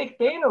would take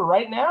Boehner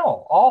right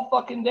now, all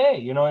fucking day.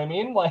 You know what I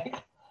mean?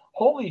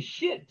 Holy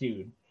shit,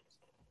 dude.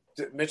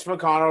 Mitch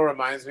McConnell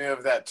reminds me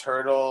of that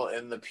turtle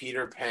in the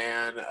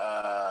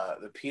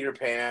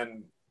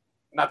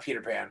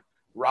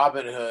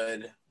Robin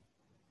Hood,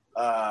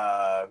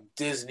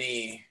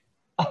 Disney.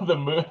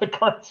 The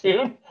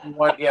cartoon?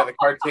 What? Yeah, the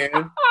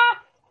cartoon.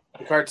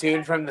 The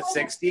cartoon from the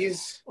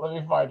 60s. Let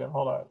me find him.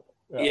 Hold on.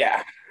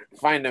 Yeah.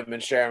 Find him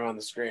and share him on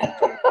the screen.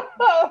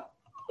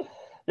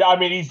 Yeah, I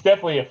mean, he's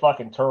definitely a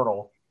fucking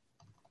turtle.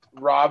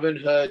 Robin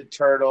Hood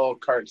turtle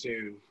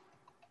cartoon.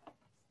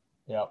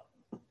 Yep.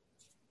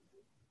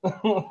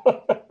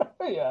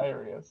 Yeah,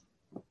 here he is.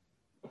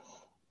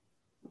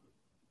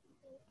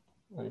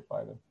 Let me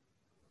find him.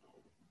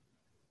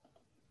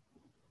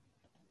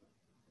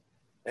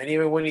 And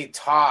even when he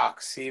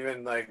talks, he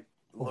even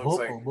looks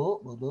like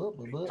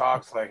he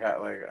talks like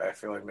I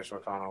feel like Mitch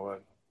McConnell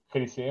would.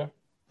 Can you see him?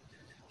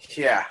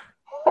 Yeah.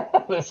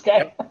 This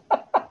guy.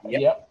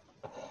 Yep.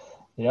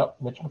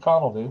 Mitch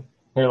McConnell, dude.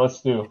 Here,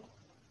 let's do.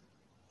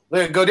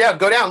 Look, go down.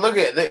 Look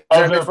at it. Is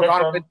there Mitch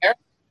McConnell in there?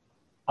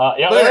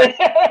 Yeah, look there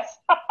he is.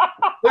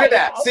 Look at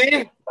that.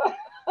 See?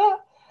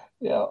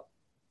 Yeah.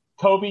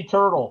 Toby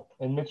Turtle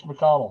and Mitch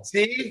McConnell.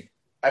 See?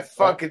 I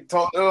fucking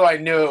I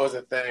knew it was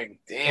a thing.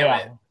 Damn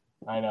it.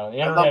 I know. The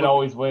internet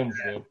always wins,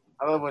 dude.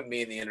 I love when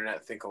me and the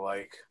internet think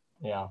alike.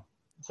 Yeah.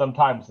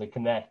 Sometimes they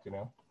connect,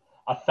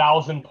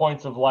 1,000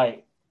 points of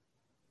light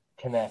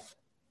connect.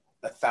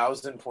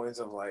 1,000 points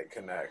of light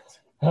connect.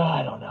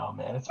 I don't know,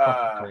 man. It's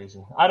fucking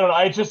crazy. I don't know.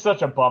 It's just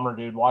such a bummer,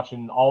 dude,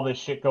 watching all this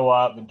shit go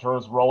up.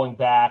 Ventura's rolling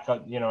back.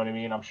 You know what I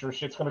mean? I'm sure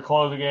shit's going to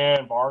close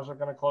again. Bars are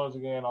going to close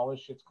again. All this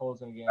shit's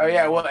closing again. Oh,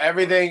 yeah. Well,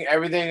 everything's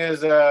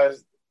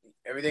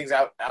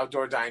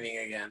outdoor dining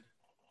again.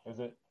 Is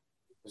it?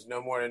 There's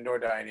no more indoor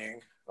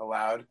dining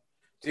allowed.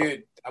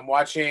 Dude, I'm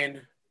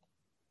watching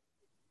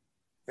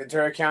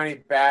Ventura County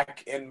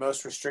back in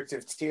most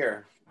restrictive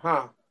tier.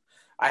 Huh.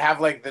 I have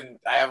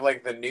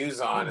the news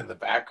on in the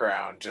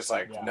background, just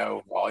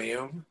no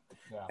volume,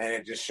 and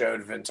it just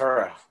showed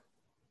Ventura.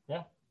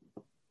 Yeah,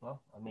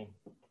 well, I mean,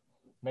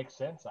 makes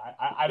sense.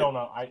 I don't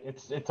know.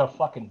 It's a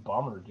fucking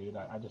bummer, dude.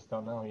 I just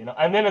don't know,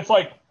 And then it's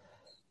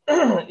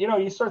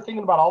you start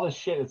thinking about all this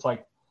shit. It's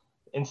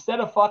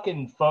instead of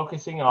fucking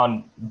focusing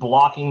on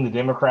blocking the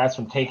Democrats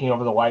from taking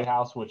over the White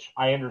House, which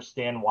I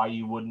understand why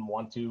you wouldn't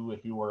want to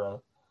if you were a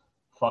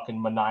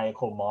fucking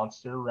maniacal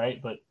monster, right?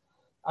 But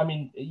I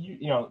mean,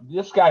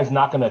 this guy's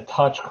not going to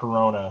touch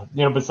Corona,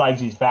 besides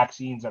these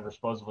vaccines that are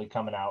supposedly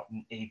coming out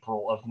in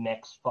April of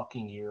next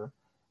fucking year,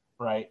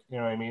 right? You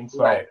know what I mean?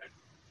 So right.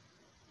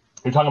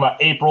 You're talking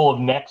about April of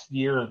next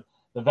year,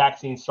 the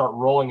vaccines start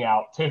rolling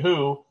out. To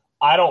who?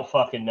 I don't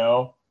fucking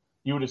know.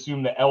 You would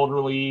assume the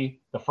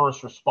elderly, the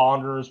first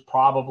responders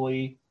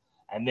probably,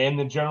 and then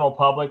the general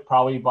public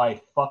probably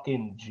by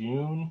fucking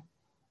June.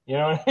 You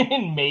know what I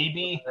mean?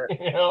 Maybe,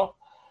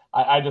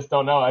 I just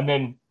don't know. And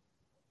then,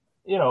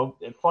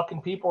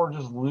 fucking people are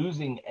just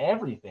losing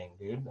everything,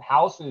 dude.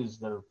 Houses,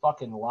 their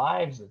fucking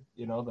lives,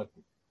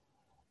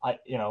 I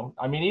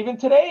mean, even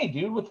today,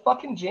 dude, with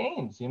fucking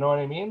James, you know what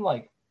I mean?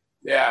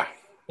 Yeah.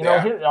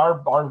 Here,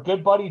 our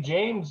good buddy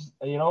James,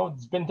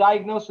 has been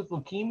diagnosed with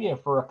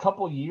leukemia for a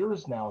couple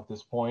years now at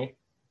this point.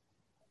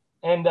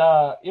 And,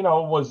 it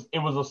was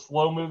a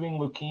slow moving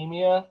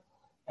leukemia.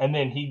 And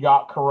then he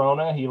got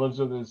Corona. He lives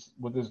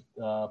with his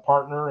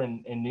partner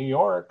in New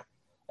York.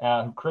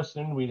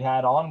 Kristen, we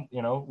had on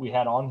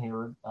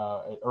here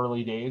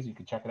early days. You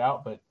could check it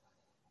out, but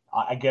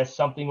I guess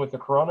something with the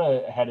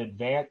Corona has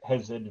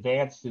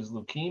advanced his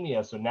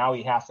leukemia, so now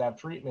he has to have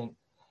treatment.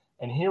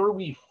 And here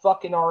we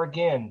fucking are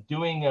again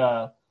doing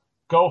a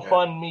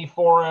GoFundMe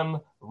for him,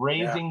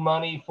 raising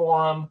money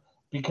for him,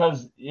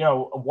 because,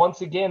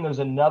 once again, there's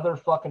another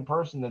fucking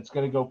person that's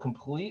going to go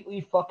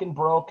completely fucking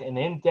broke and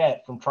in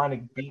debt from trying to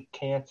beat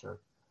cancer,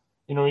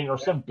 or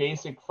some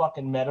basic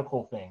fucking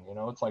medical thing.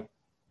 It's like,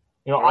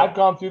 I've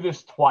gone through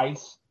this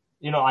twice.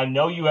 I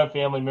know you have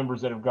family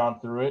members that have gone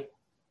through it.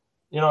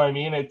 You know what I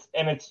mean? It's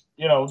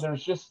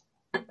there's just,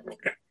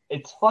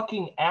 it's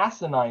fucking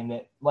asinine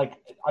that,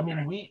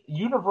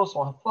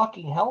 universal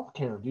fucking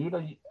healthcare,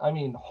 dude.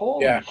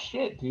 Holy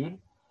shit, dude.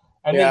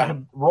 And then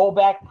to roll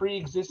back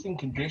pre-existing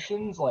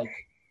conditions, well,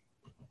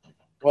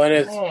 and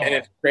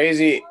it's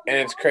crazy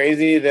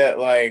that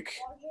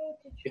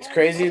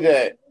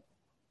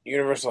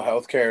universal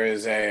healthcare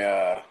is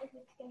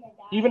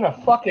even a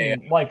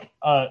fucking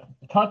a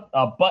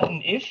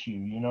button issue.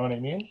 You know what I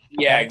mean?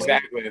 Yeah,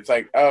 exactly. It's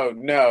like, oh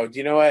no, do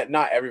you know what?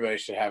 Not everybody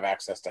should have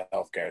access to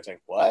healthcare. It's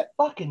like, what?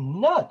 Fucking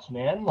nuts,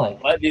 man!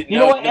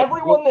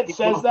 Everyone that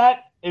says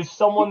that is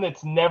someone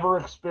that's never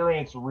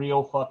experienced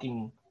real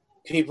fucking.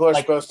 People are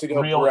supposed to go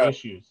real broke.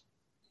 Issues.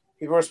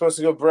 People are supposed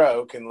to go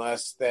broke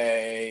unless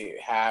they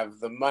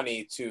have the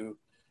money to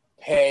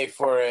pay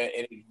for it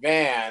in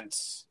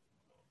advance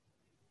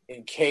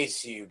in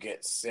case you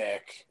get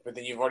sick. But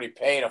then you've already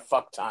paid a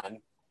fuck ton.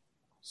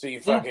 So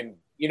you fucking,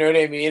 you know what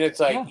I mean? It's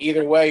like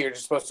either way, you're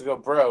just supposed to go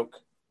broke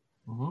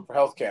for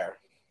healthcare.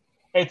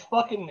 It's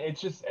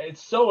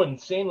so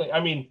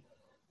insanely.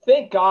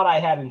 Thank God I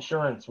had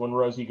insurance when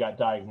Rosie got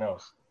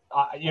diagnosed.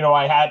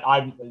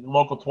 I'm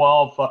local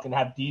 12, fucking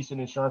have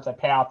decent insurance. I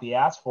pay out the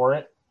ass for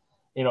it,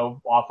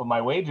 off of my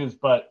wages,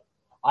 but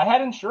I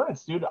had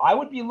insurance, dude. I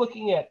would be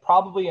looking at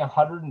probably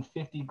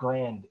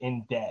 $150,000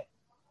 in debt,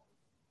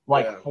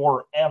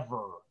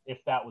 forever,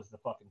 if that was the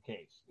fucking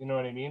case. You know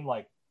what I mean?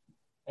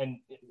 And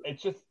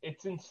it's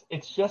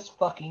just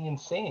fucking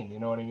insane. You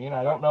know what I mean?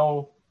 I don't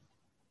know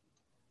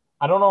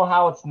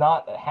how it's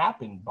not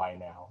happened by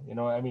now.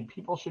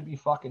 People should be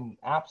fucking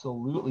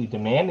absolutely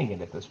demanding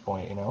it at this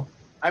point.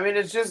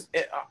 It's just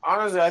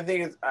honestly. I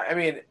think I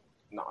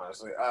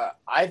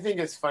think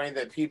it's funny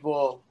that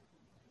people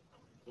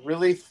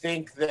really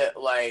think that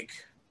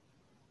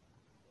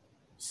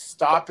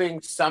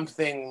stopping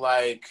something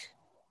like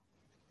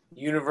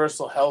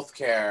universal health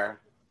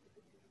care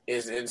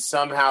is in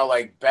somehow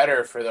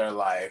better for their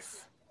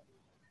life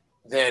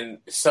than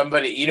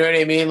somebody. You know what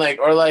I mean?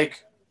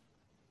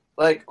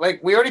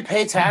 We already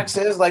pay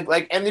taxes. And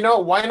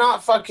why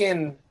not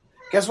fucking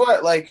guess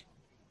what?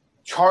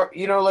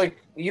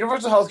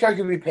 Universal healthcare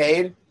could be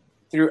paid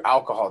through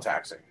alcohol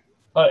taxing.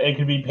 It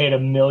could be paid a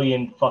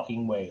million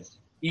fucking ways.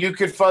 You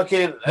could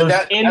fucking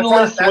there's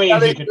endless ways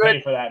you could pay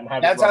for that and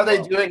have. That's how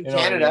they do it in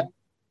Canada.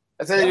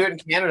 That's how they do it in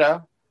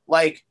Canada.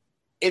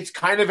 It's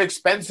kind of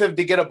expensive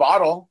to get a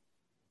bottle.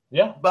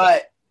 Yeah.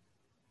 But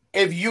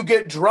if you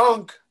get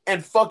drunk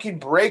and fucking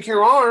break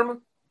your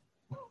arm,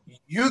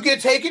 you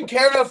get taken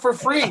care of for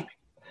free.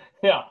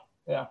 Yeah.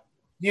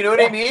 You know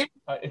what I mean?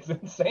 It's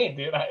insane,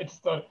 dude. I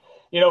just for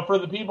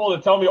the people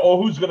that tell me, oh,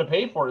 who's going to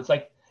pay for it? It's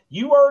like,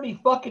 you already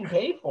fucking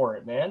paid for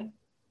it, man.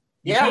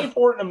 You pay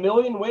for it in a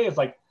million ways.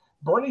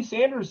 Bernie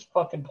Sanders'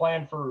 fucking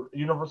plan for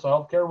universal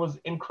healthcare was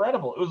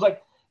incredible. It was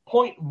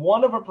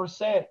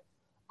 0.1%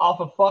 off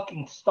of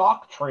fucking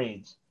stock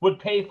trades would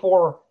pay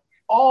for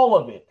all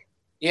of it.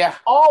 Yeah.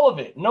 All of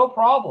it. No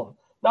problem.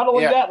 Not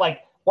only that,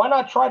 why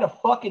not try to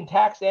fucking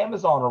tax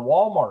Amazon or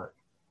Walmart?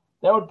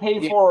 That would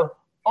pay for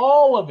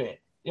all of it.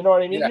 You know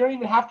what I mean? Yeah. You don't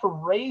even have to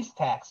raise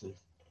taxes.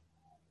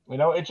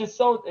 It's just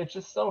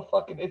so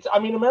fucking,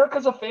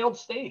 America's a failed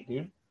state,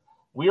 dude.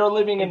 We are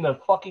living in the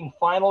fucking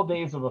final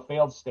days of a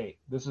failed state.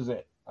 This is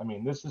it.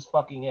 This is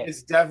fucking it.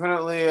 It's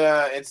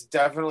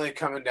definitely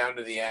coming down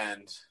to the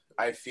end.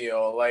 I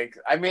feel I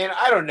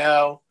don't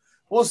know.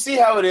 We'll see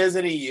how it is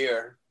in a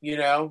year,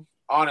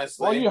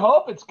 honestly. Well, you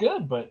hope it's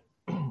good, but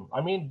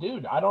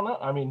dude, I don't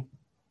know.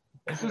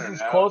 This is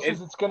as close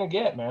as it's going to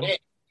get, man.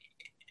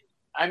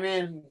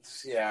 The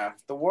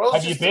world.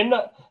 Have you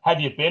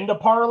been to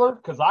Parlor?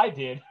 Because I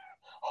did.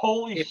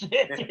 Holy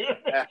shit, dude.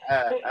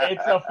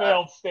 It's a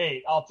failed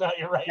state. I'll tell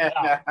you right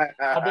now.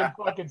 I've been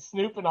fucking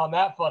snooping on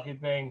that fucking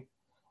thing.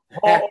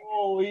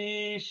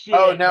 Holy shit.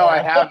 Oh, no, man. I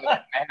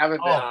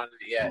haven't been on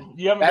it yet.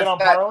 You haven't been on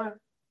Parlor?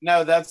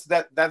 No, that's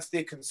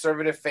the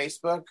conservative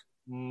Facebook.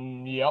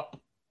 Yep.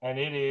 And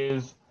it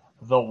is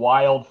the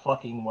wild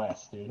fucking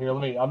West, dude. Here,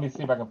 let me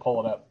see if I can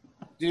pull it up.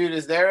 Dude,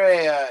 is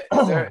there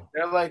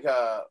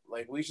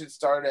we should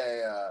start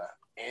a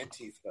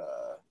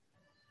Antifa.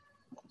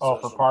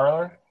 For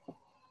Parlor?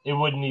 It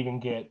wouldn't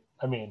even get.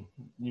 It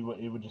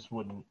just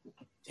wouldn't.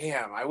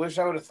 Damn, I wish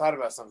I would have thought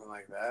about something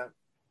like that.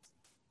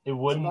 It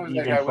wouldn't Sometimes,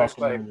 even. I wish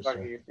you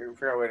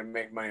figure out a way to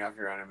make money off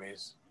your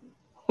enemies.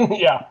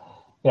 Yeah.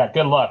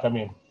 Good luck.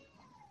 I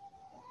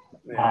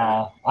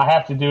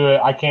have to do it.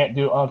 I can't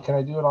do. Oh, can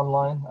I do it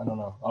online? I don't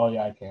know. Oh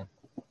yeah, I can.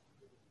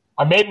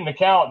 I made an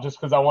account just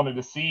because I wanted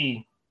to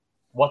see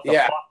what the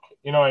fuck.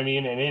 You know what I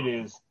mean? And it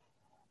is.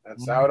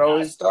 That's how it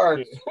always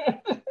starts.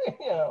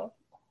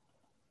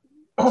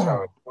 That's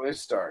how it always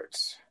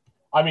starts.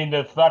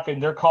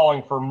 They're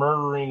calling for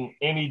murdering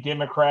any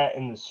Democrat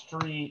in the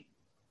street.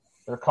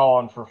 They're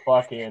calling for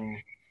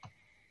fucking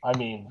I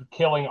mean,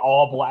 killing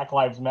all Black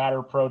Lives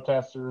Matter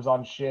protesters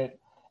on shit.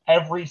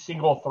 Every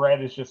single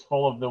thread is just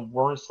full of the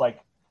worst, like,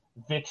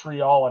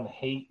 vitriol and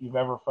hate you've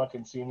ever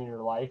fucking seen in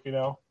your life, you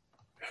know?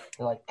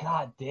 You're like,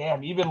 God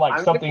damn. Even, like,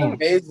 I'm something...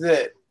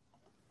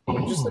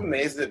 just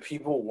amazed that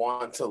people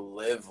want to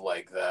live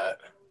like that.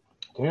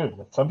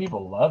 Dude, some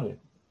people love it.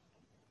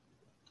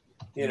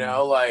 You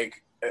know,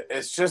 like,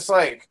 it's just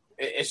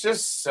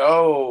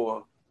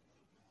so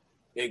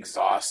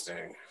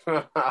exhausting.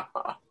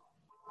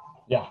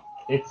 Yeah,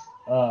 it's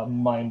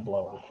mind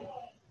blowing.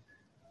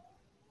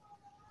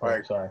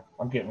 Like, sorry,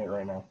 I'm getting it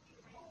right now.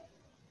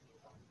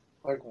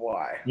 Like,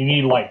 why? You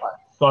need like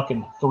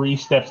fucking 3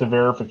 steps of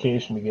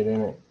verification to get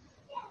in it.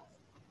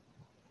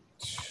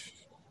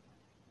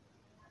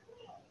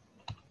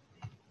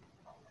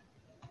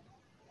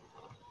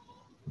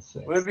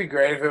 Would it be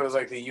great if it was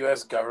like the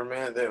U.S.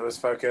 government that was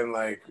fucking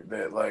like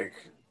that, like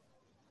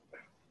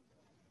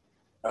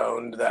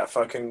owned that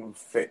fucking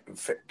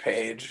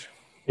page?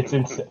 It's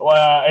insane.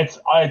 Well,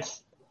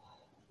 it's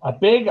a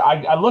big.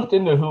 I looked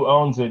into who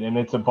owns it, and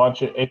it's a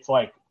bunch of. It's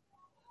like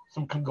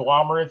some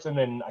conglomerates, and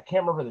then I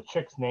can't remember the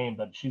chick's name,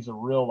 but she's a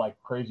real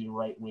like crazy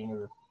right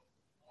winger.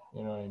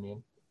 You know what I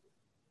mean?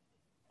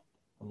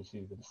 Let me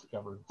see the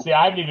discovered. See,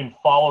 I haven't even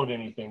followed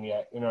anything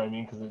yet. You know what I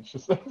mean? Because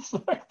it's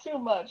like too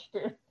much,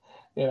 dude.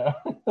 You know,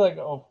 like,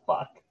 oh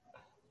fuck.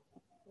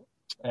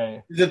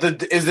 Hey. Is it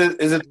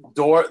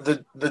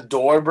the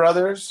Door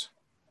brothers?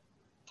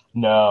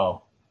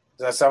 No.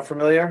 Does that sound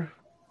familiar?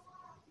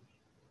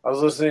 I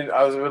was listening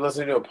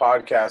to a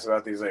podcast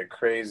about these like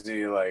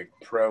crazy like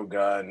pro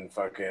gun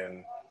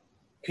fucking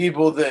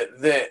people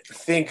that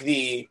think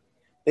the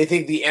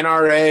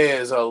NRA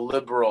is a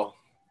liberal.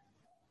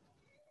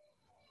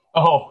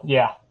 Oh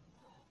yeah,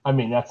 I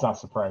mean that's not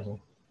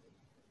surprising.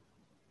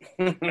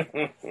 Let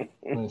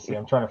me see.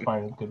 I'm trying to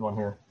find a good one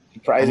here.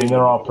 I mean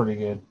they're all pretty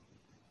good.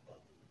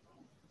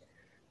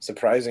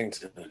 Surprising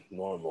to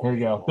normal. Here you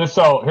go.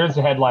 Here's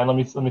the headline. Let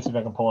me see if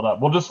I can pull it up.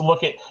 We're just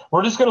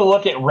going to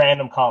look at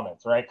random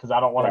comments, right? Because I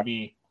don't want to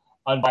be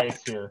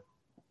unbiased here.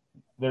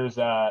 There's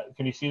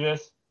can you see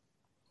this?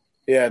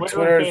 Yeah,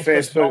 Twitter and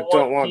Facebook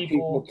don't want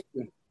people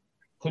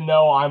to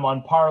know I'm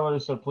on Parler,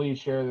 so please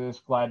share this.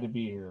 Glad to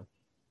be here.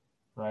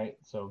 Right?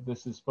 So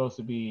this is supposed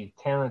to be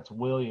Terrence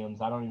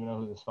Williams. I don't even know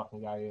who this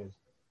fucking guy is.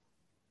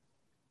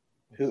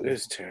 Who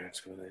is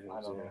Terrence Williams?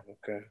 I don't know.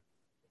 Okay.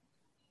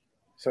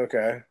 It's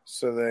okay.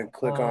 So then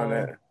click on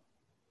it.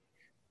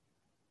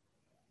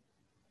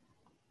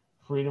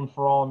 Freedom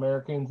for all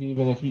Americans,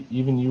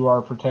 even you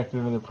are protected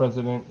under the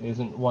president,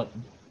 isn't what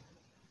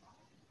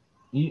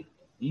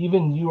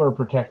even you are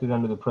protected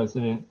under the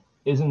president.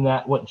 Isn't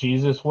that what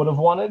Jesus would have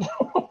wanted?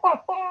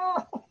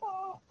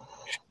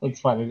 Let's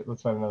find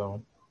another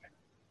one.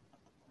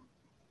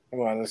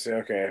 Come on, let's see.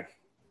 Okay.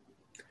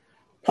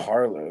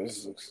 Parler,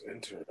 this looks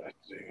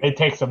interesting. It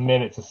takes a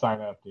minute to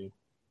sign up, dude.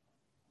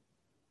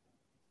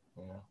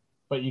 Yeah.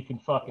 But you can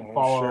fucking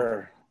follow.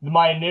 Sure.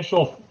 My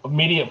initial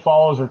immediate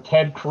follows are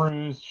Ted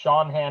Cruz,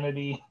 Sean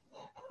Hannity,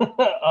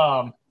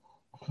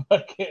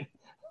 fucking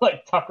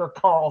like Tucker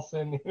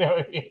Carlson. You know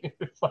what I mean?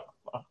 It's like,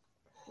 fuck.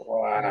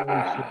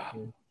 Wow.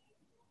 Shit, dude.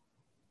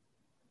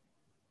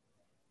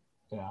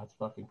 Yeah, it's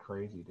fucking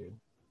crazy, dude.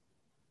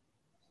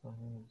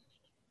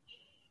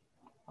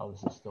 Oh,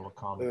 this is still a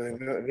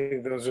comment. I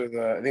think those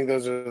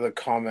are the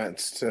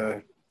comments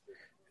to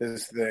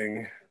his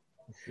thing.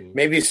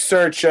 Maybe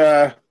search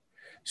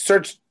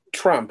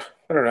Trump.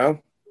 I don't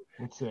know.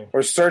 Let's see.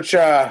 Or search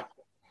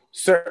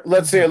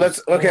let's see.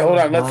 Hold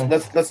on.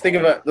 Let's think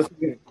of it.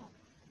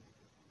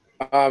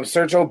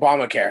 Search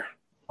Obamacare.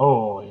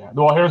 Oh yeah.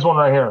 Well, here's one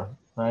right here.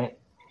 Right.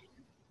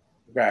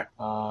 Okay.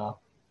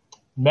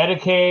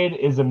 Medicaid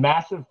is a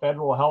massive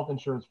federal health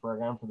insurance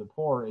program for the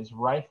poor. Is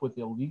rife with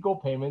illegal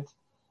payments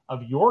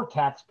of your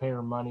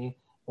taxpayer money.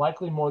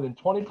 Likely more than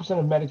 20%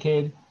 of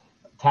Medicaid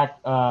tax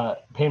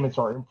payments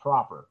are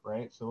improper.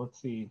 Right. So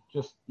let's see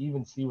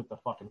what the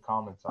fucking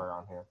comments are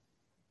on here.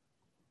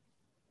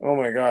 Oh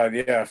my God!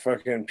 Yeah,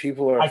 fucking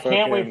people are. I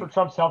can't wait for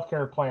Trump's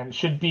healthcare plan. It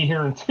should be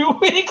here in 2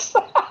 weeks.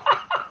 4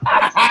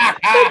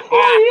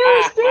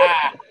 years, dude.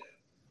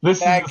 This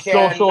is the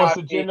socialist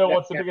agenda.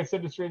 What's the biggest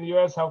industry in the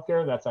U.S.?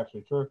 Healthcare. That's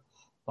actually true.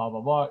 Blah blah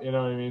blah. You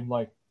know what I mean?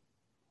 Like,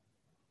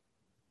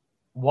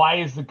 why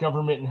is the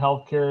government in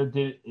healthcare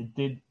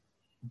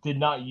did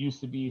not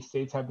used to be?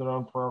 States have their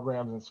own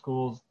programs and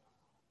schools.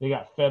 They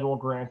got federal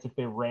grants if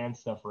they ran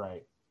stuff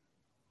right.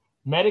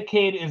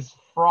 Medicaid is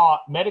fraud.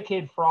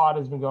 Medicaid fraud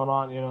has been going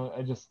on. You know,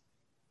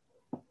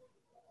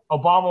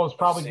 Obama was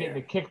probably getting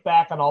a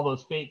kickback on all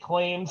those fake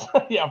claims.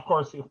 Yeah, of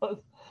course he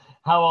was.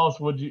 How else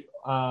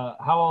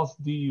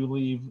do you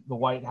leave the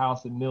White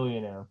House a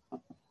millionaire?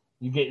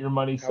 You get your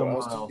money somewhere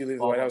else. How else do you leave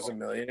the White House a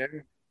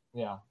millionaire?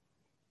 Yeah,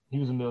 he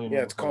was a millionaire.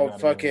 Yeah, it's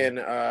called fucking.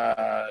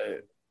 Yeah.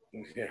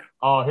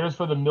 Oh, here's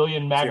for the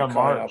Million MAGA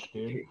March,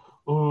 dude.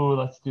 Ooh,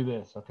 let's do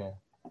this. Okay.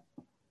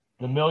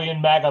 The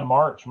Million MAGA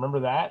March.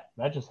 Remember that?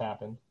 That just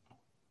happened.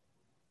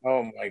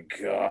 Oh my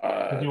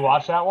God. Did you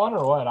watch that one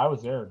or what? I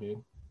was there,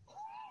 dude.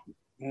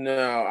 No,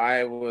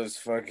 I was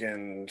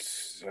fucking.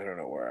 I don't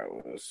know where I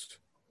was,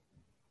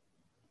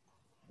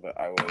 but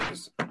I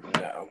was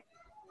no.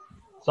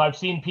 So I've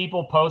seen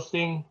people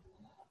posting.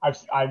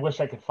 I wish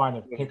I could find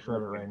a picture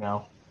of it right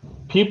now.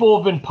 People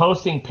have been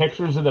posting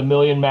pictures of the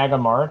Million MAGA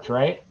March,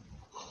 right?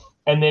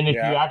 And then if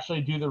you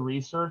actually do the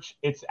research,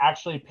 it's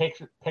actually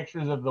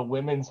pictures of the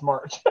Women's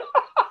March.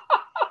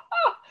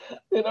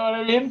 You know what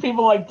I mean?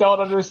 People like don't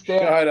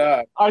understand. Shut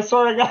up. I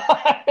swear to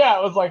God. Yeah,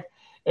 it was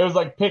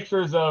like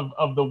pictures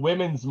of the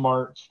Women's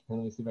March.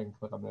 Let me see if I can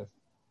click on this.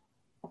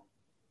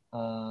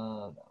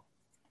 No.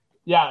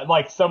 Yeah,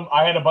 like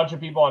I had a bunch of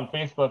people on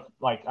Facebook,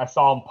 like I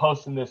saw them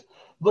posting this,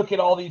 look at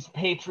all these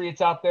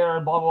patriots out there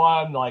and blah, blah,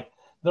 blah, and like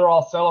they're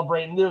all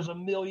celebrating. There's a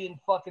million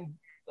fucking,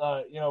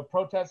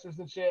 protesters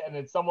and shit. And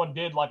then someone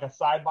did like a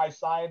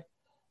side-by-side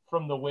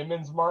from the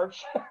Women's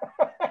March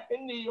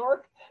in New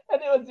York, and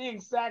it was the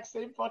exact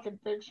same fucking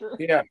picture.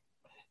 Yeah.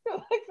 You're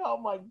like, oh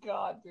my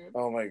God, dude.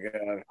 Oh my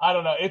God. I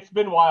don't know. It's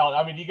been wild.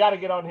 I mean, you got to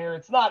get on here.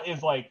 It's not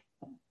as like,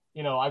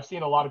 I've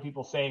seen a lot of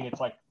people saying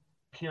it's like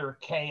pure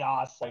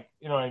chaos, like,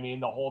 you know what I mean,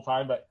 the whole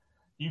time. But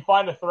you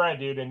find a thread,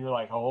 dude, and you're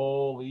like,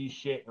 holy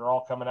shit, they're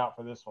all coming out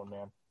for this one,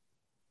 man.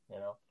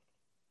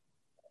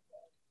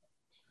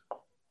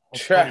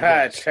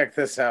 Check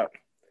this out.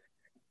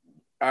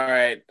 All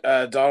right.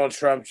 Donald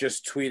Trump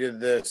just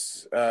tweeted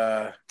this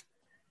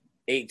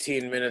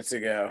 18 minutes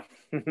ago.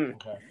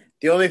 Okay.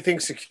 The only thing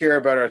secure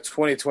about our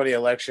 2020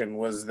 election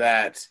was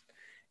that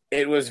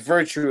it was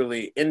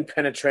virtually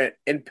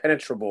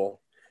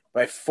impenetrable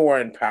by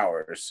foreign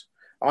powers.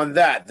 On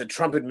that, the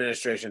Trump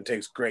administration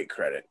takes great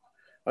credit.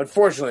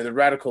 Unfortunately, the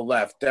radical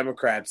left,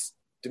 Democrats,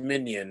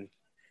 Dominion,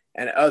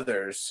 and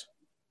others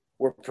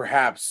were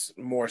perhaps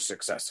more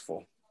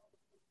successful.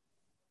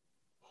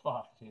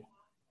 Fuck, dude.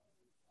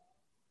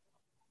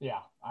 Yeah,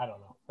 I don't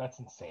know. That's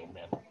insane,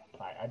 man.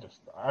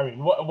 I mean,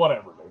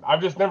 whatever, dude.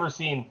 I've just never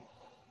seen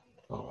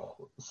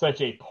such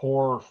a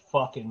poor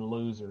fucking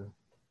loser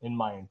in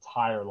my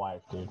entire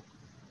life, dude.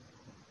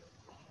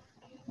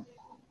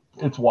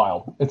 It's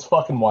wild. It's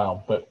fucking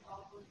wild, but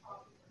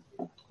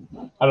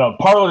I don't know.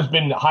 Parler's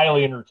been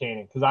highly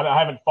entertaining because I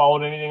haven't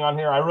followed anything on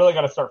here. I really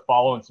got to start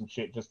following some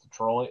shit just to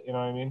troll it. You know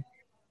what I mean?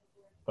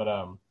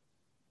 But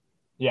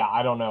yeah,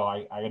 I don't know.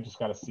 I just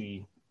got to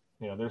see.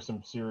 There's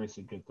some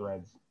seriously good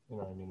threads. You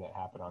know what I mean, that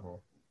happen on here.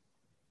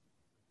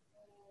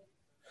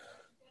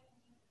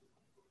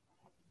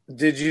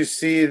 Did you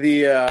see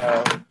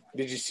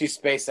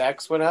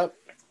SpaceX went up?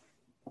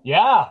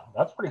 Yeah,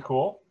 that's pretty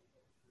cool.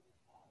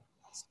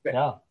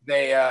 Yeah,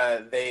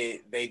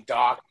 they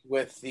docked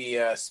with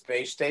the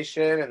space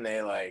station and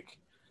they like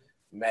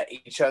met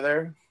each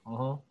other.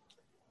 Mm-hmm.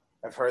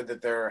 I've heard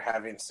that they're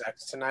having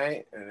sex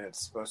tonight, and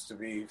it's supposed to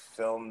be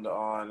filmed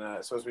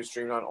on. Supposed to be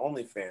streamed on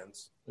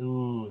OnlyFans.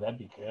 Ooh, that'd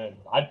be good.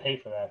 I'd pay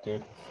for that,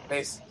 dude.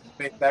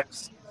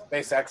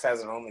 SpaceX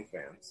has an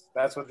OnlyFans.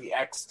 That's what the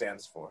X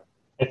stands for.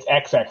 It's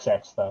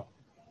XXX though.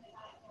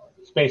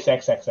 Space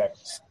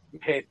XXX.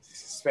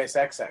 Space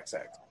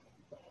XXX.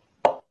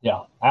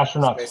 Yeah,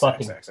 astronauts Space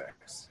fucking.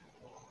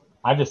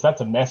 XXX.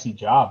 That's a messy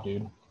job,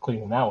 dude.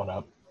 Cleaning that one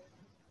up.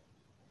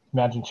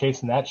 Imagine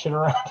chasing that shit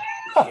around.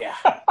 Yeah.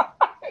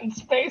 In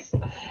space,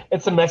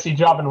 it's a messy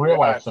job in real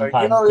life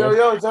sometimes. Like,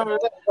 yo, it's gonna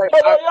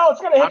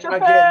hit your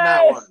face.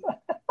 That one.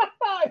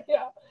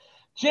 Yeah,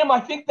 Jim, I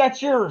think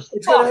that's yours.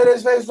 It's gonna hit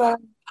his face, man.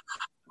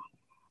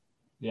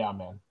 Yeah,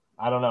 man.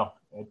 I don't know.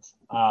 It's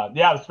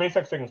the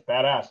SpaceX thing is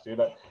badass, dude.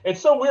 It's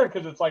so weird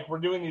because it's like we're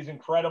doing these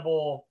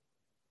incredible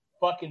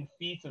fucking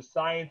feats of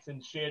science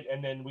and shit,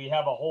 and then we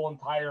have a whole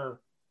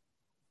entire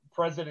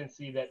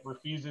presidency that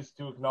refuses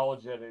to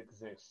acknowledge that it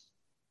exists.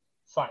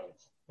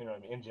 Science, you know what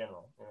I mean, in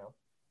general,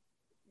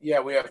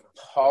 Yeah, we have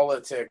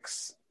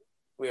politics.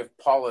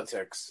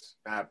 Politics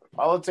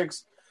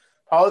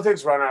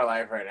run our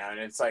life right now, and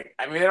it's like,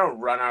 I mean, they don't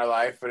run our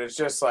life, but it's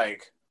just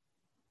like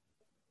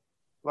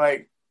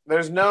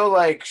there's no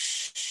like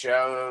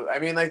show. I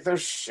mean, like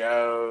there's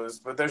shows,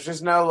 but there's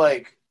just no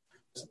like,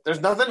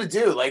 there's nothing to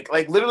do. Like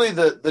literally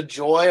the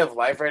joy of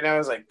life right now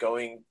is like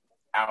going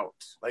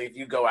out. Like if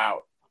you go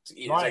out to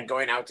eat, It's like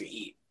going out to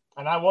eat.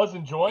 And I was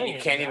enjoying it.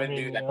 You can't even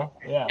do that.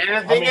 Yeah.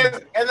 And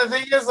the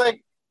thing is,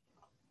 like,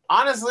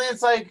 honestly,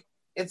 it's like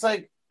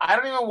I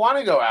don't even want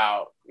to go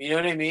out. You know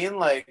what I mean?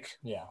 Like,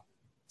 yeah,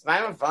 it's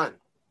not even fun.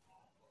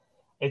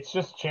 It's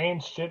just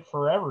changed shit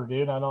forever,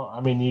 dude.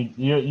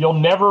 You'll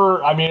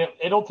never. I mean,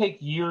 it'll take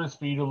years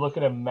for you to look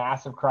at a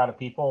massive crowd of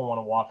people and want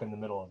to walk in the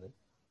middle of it.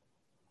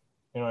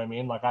 You know what I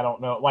mean? Like, I don't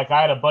know. Like,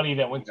 I had a buddy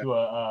that went to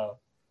a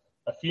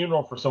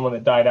funeral for someone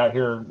that died out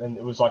here, and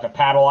it was like a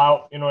paddle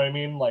out. You know what I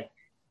mean? Like.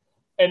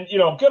 And,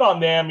 good on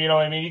them, you know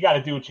what I mean? You got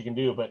to do what you can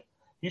do. But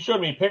he showed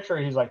me a picture.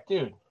 He's like,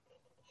 dude,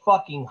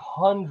 fucking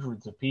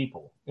hundreds of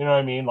people. You know what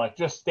I mean? Like,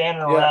 just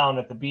standing around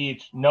at the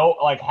beach. No,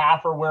 like,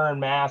 half are wearing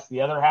masks. The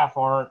other half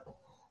aren't.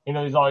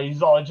 He's all.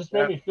 It just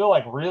made me feel,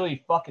 like,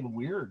 really fucking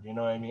weird. You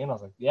know what I mean? I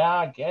was like, yeah,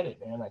 I get it,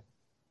 man. I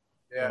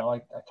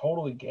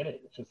totally get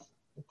it. It's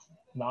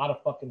not a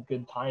fucking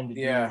good time to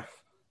do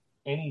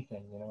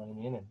anything. You know what I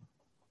mean? And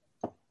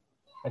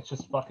It's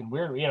just fucking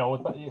weird,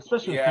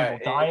 especially with Yeah,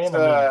 people dying. it's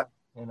I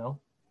mean,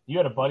 you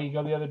had a buddy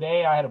go the other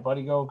day. I had a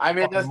buddy go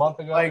a month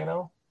ago, like,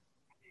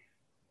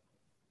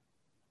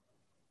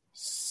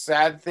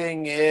 sad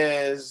thing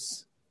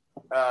is,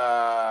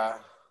 the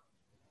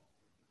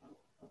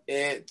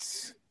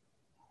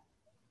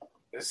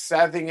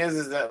sad thing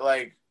is that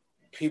like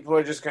people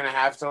are just gonna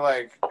have to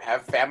like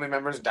have family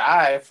members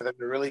die for them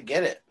to really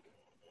get it.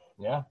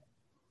 Yeah.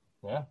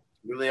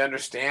 Really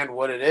understand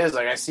what it is.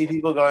 Like I see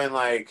people going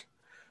like,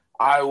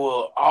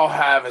 I'll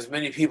have as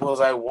many people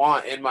as I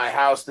want in my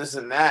house, this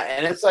and that.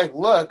 And it's like,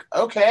 look,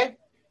 okay,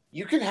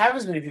 you can have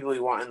as many people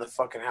you want in the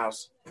fucking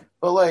house.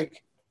 But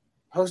like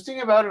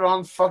posting about it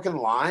on fucking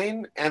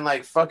line and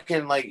like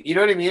fucking like, you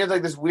know what I mean? It's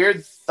like this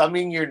weird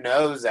thumbing your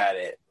nose at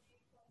it.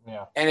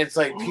 Yeah. And it's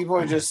like people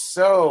are just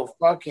so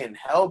fucking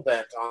hell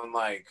bent on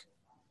like,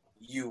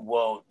 you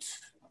won't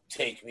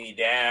take me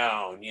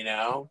down, you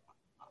know?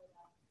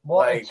 Well,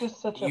 like, it's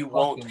just such a you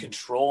won't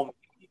control me.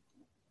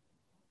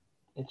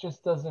 It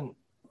just doesn't,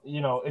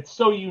 it's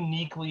so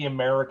uniquely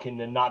American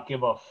to not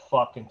give a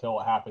fuck until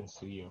it happens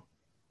to you.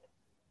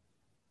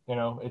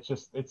 It's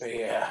just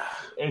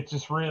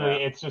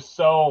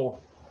so,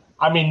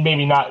 I mean,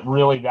 maybe not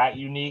really that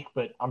unique,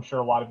 but I'm sure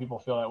a lot of people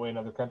feel that way in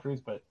other countries,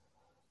 but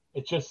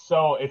it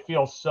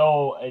feels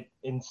so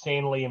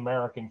insanely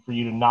American for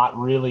you to not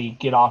really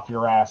get off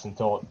your ass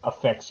until it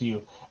affects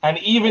you. And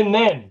even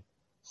then,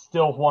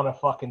 still want to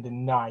fucking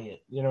deny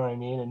it. You know what I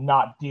mean? And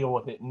not deal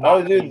with it.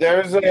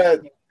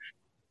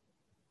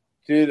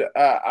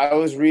 I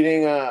was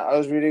reading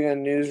a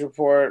news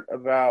report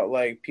about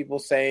like people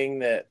saying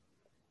that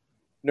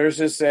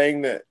nurses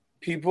saying that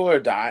people will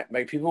die,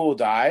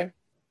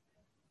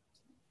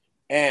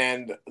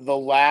 and the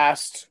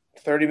last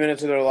 30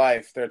 minutes of their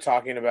life they're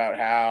talking about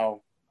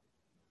how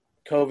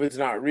COVID's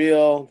not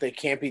real, they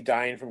can't be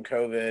dying from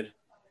COVID,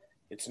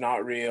 it's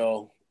not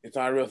real, it's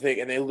not a real thing,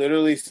 and they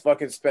literally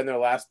fucking spend their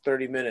last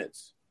 30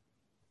 minutes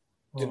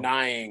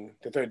denying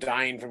that they're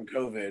dying from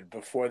COVID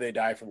before they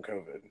die from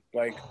COVID.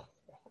 Like,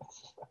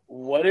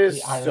 what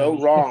is so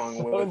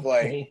wrong with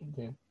like?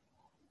 Dude.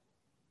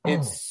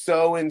 It's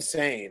so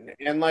insane,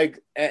 and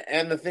like,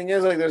 and the thing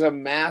is, like, there's a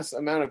mass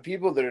amount of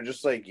people that are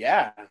just like,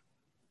 yeah,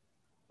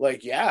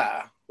 dude.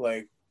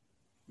 Why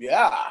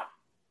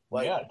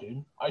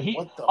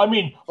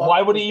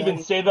would he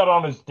even say that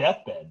on his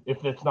deathbed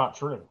if it's not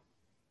true?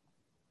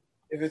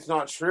 If it's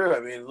not true, I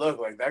mean, look,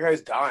 like that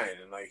guy's dying,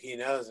 and like he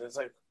knows, and it's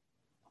like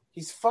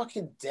he's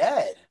fucking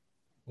dead.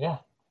 Yeah.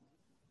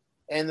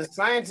 And the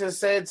scientists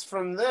say it's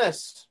from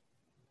this.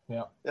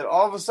 Yeah. That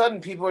all of a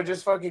sudden people are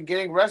just fucking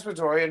getting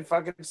respiratory and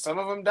fucking some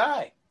of them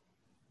die.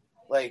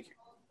 Like,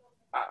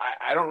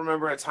 I don't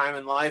remember a time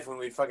in life when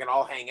we fucking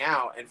all hang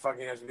out and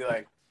fucking have to be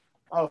like,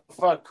 oh,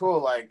 fuck,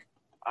 cool. Like,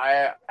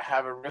 I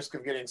have a risk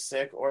of getting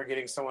sick or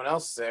getting someone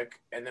else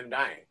sick and them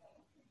dying.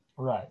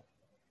 Right.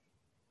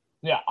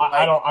 Yeah.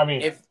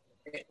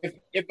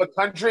 If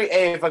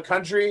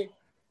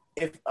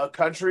a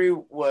country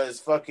was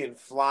fucking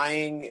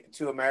flying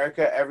to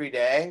America every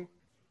day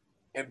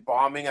and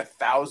bombing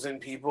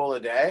 1,000 people a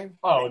day,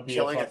 and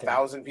killing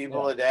 1,000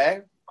 people a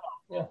day,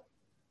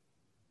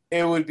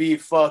 it would be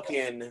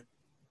fucking.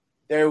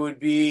 There would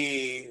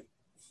be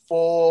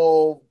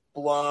full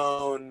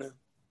blown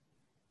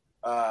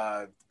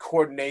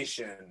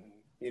coordination.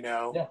 You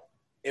know,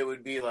 it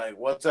would be like,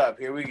 "What's up?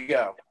 Here we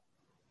go."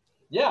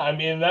 Yeah, I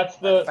mean that's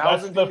the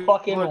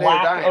fucking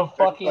lack of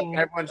fucking.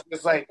 Everyone's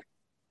just like,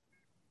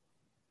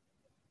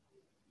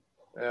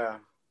 yeah.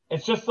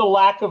 It's just the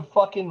lack of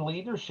fucking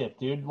leadership,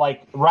 dude.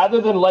 Like,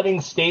 rather than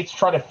letting states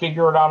try to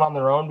figure it out on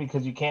their own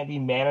because you can't be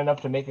man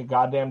enough to make a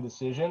goddamn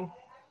decision,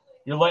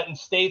 you're letting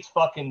states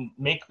fucking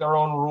make their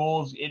own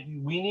rules.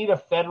 We need a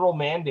federal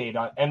mandate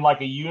and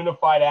like a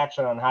unified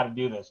action on how to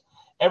do this.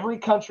 Every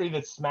country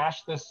that's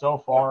smashed this so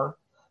far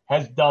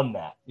has done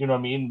that. You know what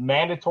I mean?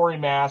 Mandatory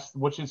masks,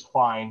 which is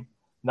fine.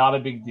 Not a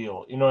big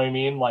deal. You know what I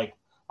mean? Like,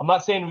 I'm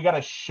not saying we got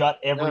to shut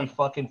every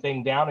fucking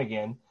thing down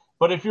again,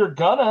 but if you're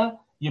gonna,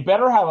 you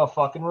better have a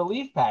fucking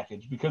relief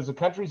package, because the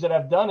countries that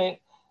have done it,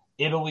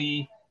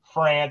 Italy,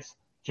 France,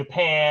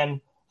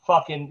 Japan,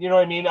 fucking, you know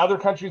what I mean? Other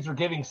countries are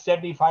giving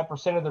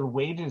 75% of their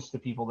wages to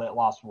people that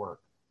lost work.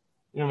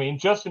 You know what I mean?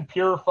 Just in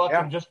pure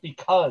fucking, just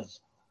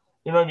because.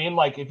 You know what I mean?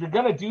 Like, if you're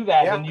going to do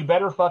that, then you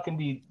better fucking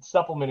be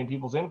supplementing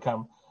people's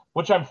income,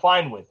 which I'm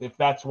fine with if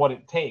that's what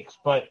it takes.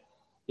 But,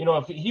 you know,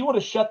 if he would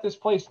have shut this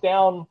place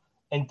down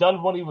and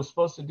done what he was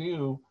supposed to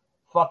do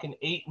fucking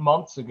 8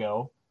 months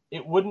ago,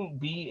 it wouldn't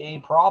be a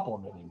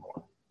problem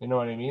anymore. You know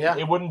what I mean? Yeah.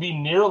 It wouldn't be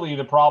nearly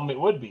the problem it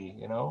would be,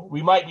 you know?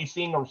 We might be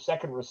seeing a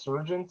second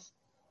resurgence,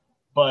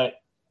 but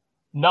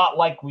not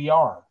like we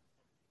are.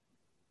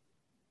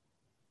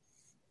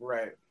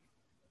 Right.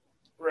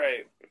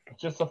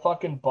 It's just a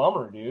fucking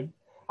bummer, dude.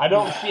 I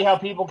don't see how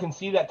people can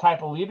see that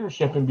type of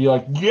leadership and be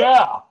like,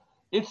 yeah,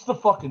 it's the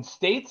fucking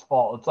state's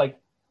fault. It's like,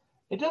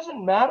 it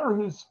doesn't matter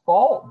whose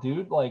fault,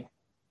 dude. Like,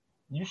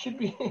 you should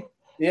be...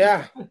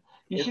 Yeah.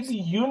 You should be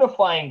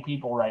unifying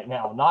people right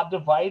now, not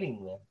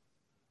dividing them.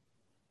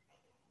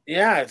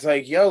 Yeah, it's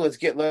like, yo,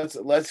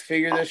 let's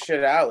figure this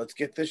shit out. Let's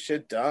get this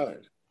shit done.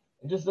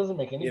 It just doesn't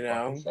make any You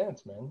fucking know,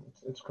 sense, man.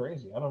 It's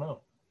crazy. I don't know.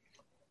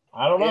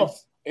 I don't know.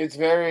 it's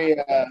very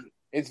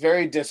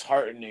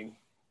disheartening.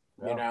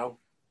 You Yeah, know,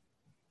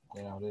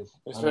 yeah, it is.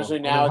 I know. especially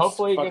I mean, now it's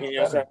hopefully it fucking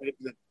gets better.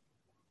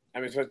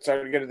 it's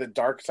starting to get to the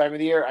dark time of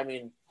the year. I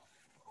mean,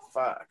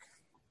 fuck.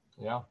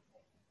 Yeah,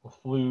 with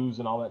flus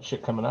and all that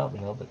shit coming up,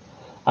 But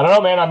I don't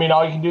know, man. I mean,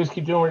 all you can do is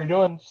keep doing what you're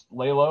doing. Just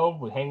lay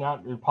low, hang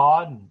out in your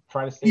pod, and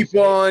try to stay Keep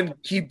safe. on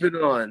keeping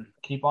on.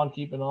 Keep on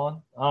keeping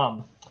on.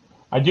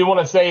 I do want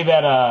to say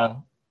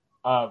that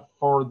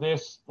for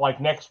this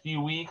next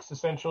few weeks,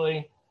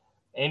 essentially,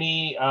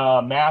 any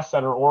masks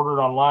that are ordered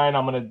online,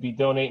 I'm going to be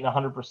donating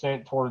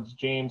 100% towards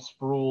James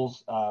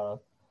Spruill's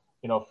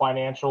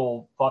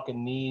financial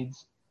fucking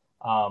needs.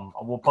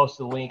 We'll post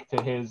a link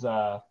to his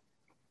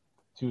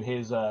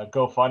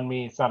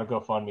GoFundMe. It's not a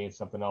GoFundMe, it's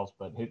something else,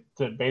 but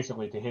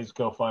basically to his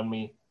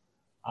GoFundMe,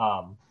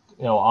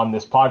 on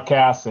this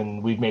podcast,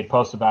 and we've made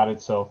posts about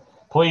it. So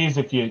please,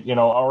 if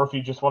or if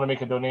you just want to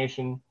make a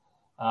donation,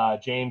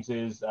 James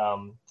is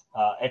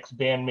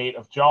ex-bandmate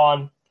of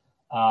John,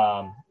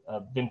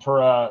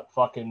 Ventura,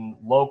 fucking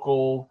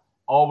local,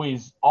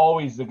 always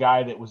the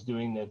guy that was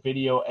doing the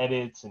video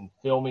edits and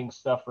filming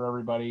stuff for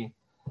everybody.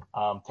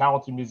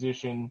 Talented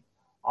musician,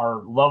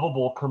 our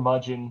lovable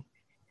curmudgeon.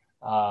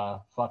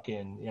 For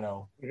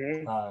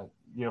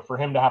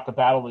him to have to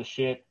battle this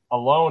shit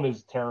alone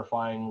is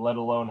terrifying, let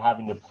alone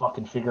having to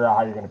fucking figure out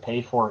how you're going to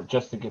pay for it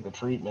just to get the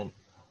treatment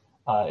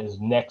is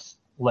next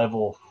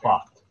level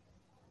fucked.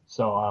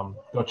 So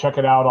go check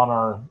it out on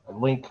our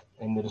link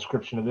in the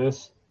description of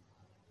this,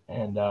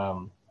 and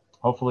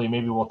hopefully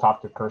maybe we'll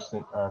talk to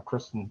Kristen at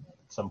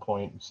some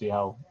point and see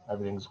how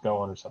everything's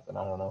going or something.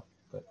 I don't know,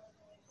 but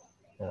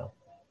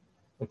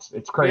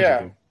it's crazy, Yeah,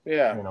 dude.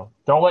 yeah.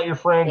 Don't let your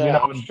friends,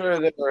 I'm sure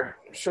they're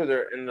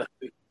in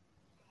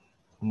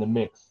the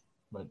mix.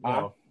 But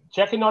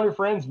checking on your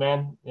friends,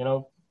 man.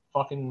 I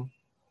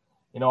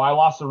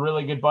lost a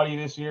really good buddy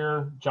this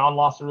year. John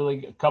lost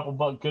a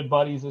couple good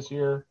buddies this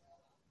year.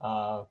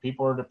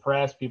 People are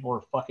depressed. People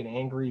are fucking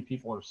angry.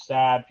 People are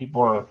sad.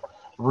 People are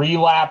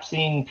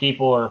relapsing.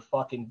 People are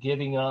fucking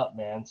giving up,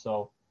 man.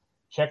 So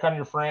check on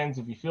your friends.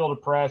 If you feel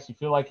depressed, you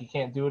feel like you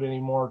can't do it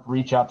anymore,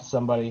 reach out to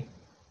somebody.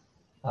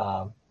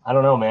 I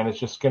don't know, man. It's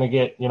just going to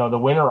get, the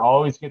winter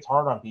always gets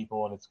hard on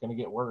people, and it's going to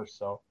get worse.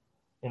 So,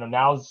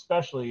 now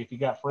especially if you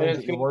got friends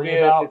that you're worried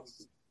about.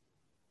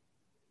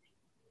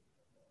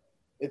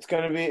 It's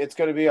gonna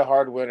be a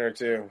hard winter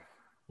too.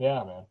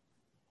 Yeah, man.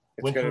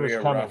 It's gonna be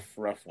a rough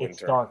winter. It's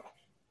dark.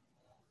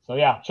 So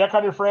yeah, check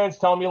on your friends.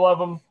 Tell them you love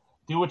them.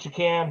 Do what you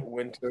can.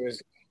 Winter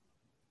is.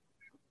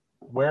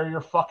 Wear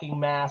your fucking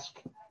mask.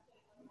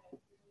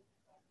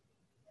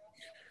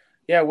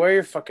 Yeah, wear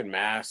your fucking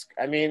mask.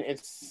 I mean,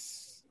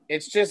 it's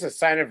just a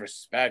sign of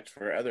respect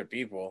for other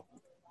people.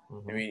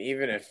 Mm-hmm. I mean,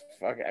 even if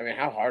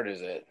how hard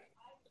is it?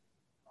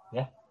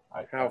 Yeah.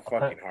 How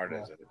fucking hard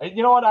is it?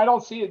 You know what? I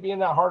don't see it being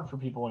that hard for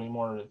people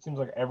anymore. It seems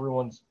like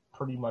everyone's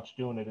pretty much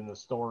doing it in the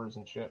stores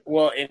and shit.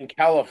 Well, in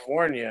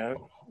California,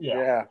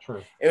 yeah.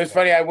 True. It was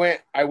funny. I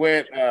went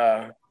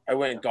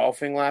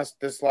golfing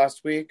this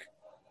last week.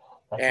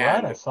 That's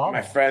right. I saw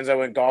my friends I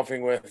went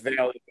golfing with. They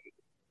all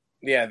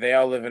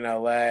live in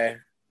LA,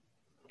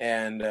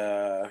 and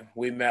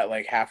we met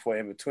like halfway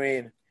in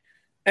between,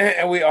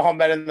 and we all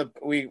met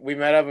we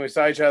met up and we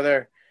saw each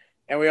other.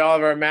 And we all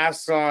have our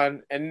masks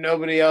on, and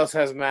nobody else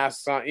has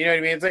masks on. You know what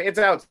I mean? It's like it's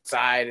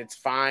outside, it's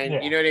fine.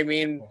 Yeah. You know what I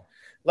mean? Yeah.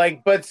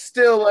 Like, but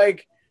still,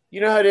 like,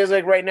 you know how it is.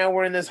 Like right now,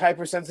 we're in this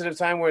hypersensitive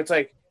time where it's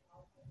like,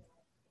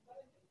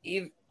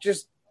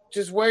 just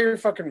wear your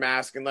fucking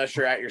mask unless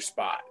you're at your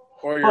spot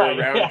or you're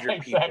around your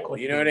people.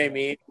 You know what I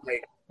mean?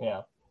 Like,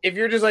 if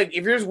you're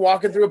just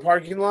walking through a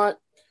parking lot,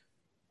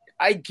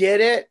 I get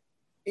it.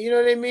 You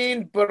know what I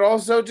mean? But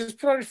also just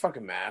put on your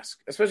fucking mask,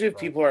 especially if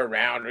people are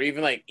around or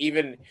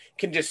even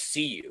can just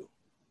see you.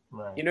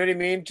 Right. You know what I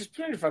mean? Just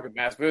put on your fucking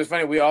mask. But it was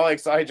funny. We all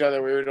saw each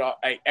other. We were all,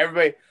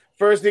 everybody.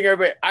 First thing,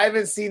 everybody. I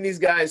haven't seen these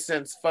guys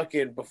since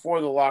fucking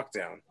before the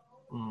lockdown.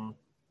 Mm-hmm.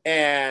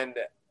 And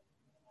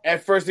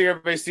at first thing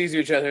everybody sees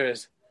each other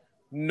is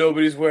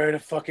nobody's wearing a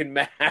fucking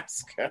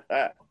mask.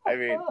 I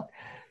mean,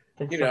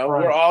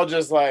 we're all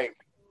just like.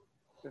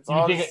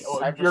 You think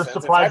you're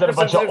surprised that a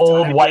bunch of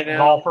old white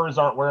golfers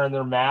aren't wearing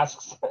their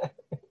masks?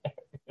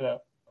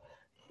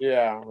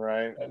 Yeah,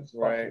 right. That's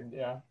right. Fucking,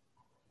 yeah.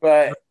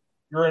 But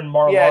you're in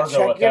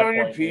Mar-a-Lago. Check in on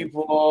your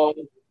people.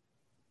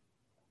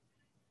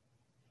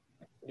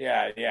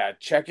 Yeah.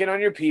 Check in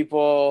on your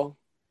people.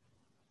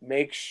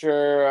 Make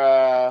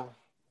sure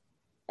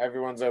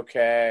everyone's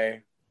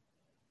okay.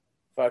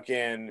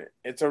 Fucking,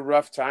 it's a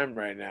rough time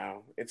right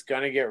now. It's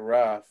gonna get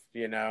rough,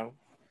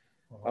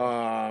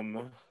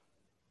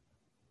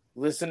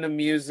 Listen to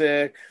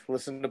music,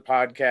 listen to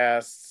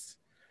podcasts.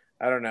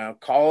 I don't know.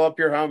 Call up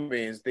your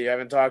homies that you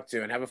haven't talked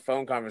to and have a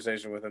phone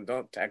conversation with them.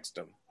 Don't text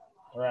them.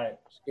 Right.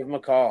 Just give them a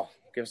call.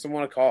 Give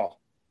someone a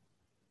call.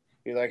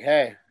 Be like,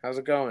 hey, how's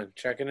it going?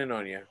 Checking in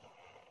on you.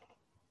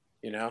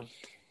 Yeah,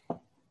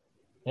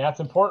 it's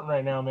important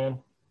right now, man.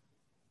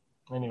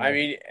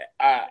 Anyway.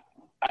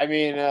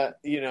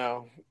 You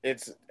know,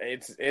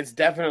 it's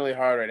definitely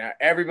hard right now.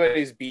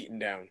 Everybody's beaten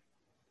down.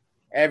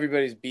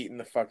 Everybody's beaten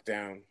the fuck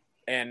down.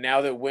 And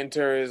now that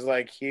winter is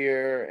like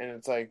here and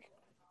it's like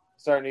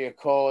starting to get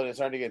cold and it's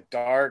starting to get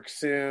dark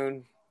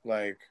soon,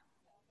 like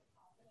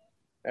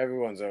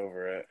everyone's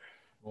over it.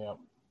 Yeah.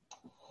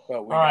 But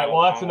all right,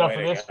 well that's enough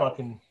of this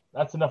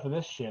that's enough of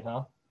this shit,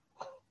 huh?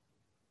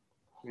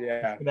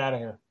 Yeah. Let's get out of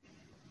here.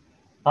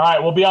 All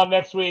right, we'll be out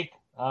next week.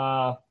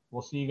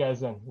 We'll see you guys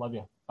then. Love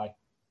you. Bye.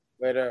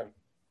 Later.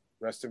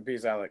 Rest in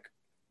peace, Alec.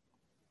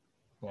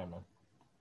 Yeah, man.